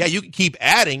know. Yeah, you can keep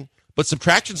adding, but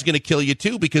subtraction is going to kill you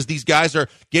too, because these guys are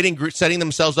setting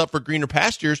themselves up for greener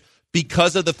pastures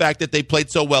because of the fact that they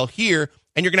played so well here,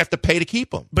 and you're going to have to pay to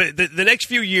keep them. But the next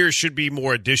few years should be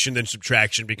more addition than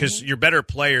subtraction, because your better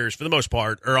players, for the most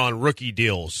part, are on rookie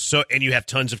deals. So, and you have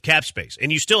tons of cap space,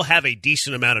 and you still have a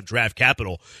decent amount of draft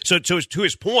capital. So to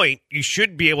his point, you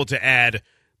should be able to add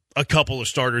a couple of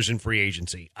starters in free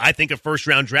agency. I think a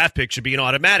first-round draft pick should be an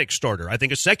automatic starter. I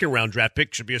think a second-round draft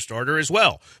pick should be a starter as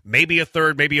well. Maybe a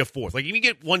third, maybe a fourth. Like, if you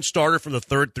get one starter from the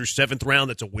 3rd through 7th round,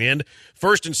 that's a win.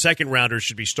 First and second rounders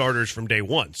should be starters from day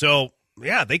one. So,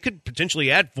 yeah, they could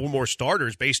potentially add 4 more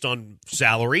starters based on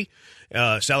salary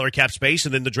cap space,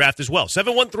 and then the draft as well.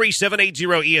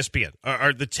 713-780-ESPN.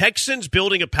 Are the Texans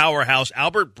building a powerhouse?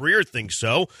 Albert Breer thinks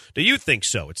so. Do you think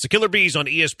so? It's the Killer Bees on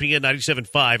ESPN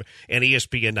 97.5 and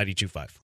ESPN 92.5.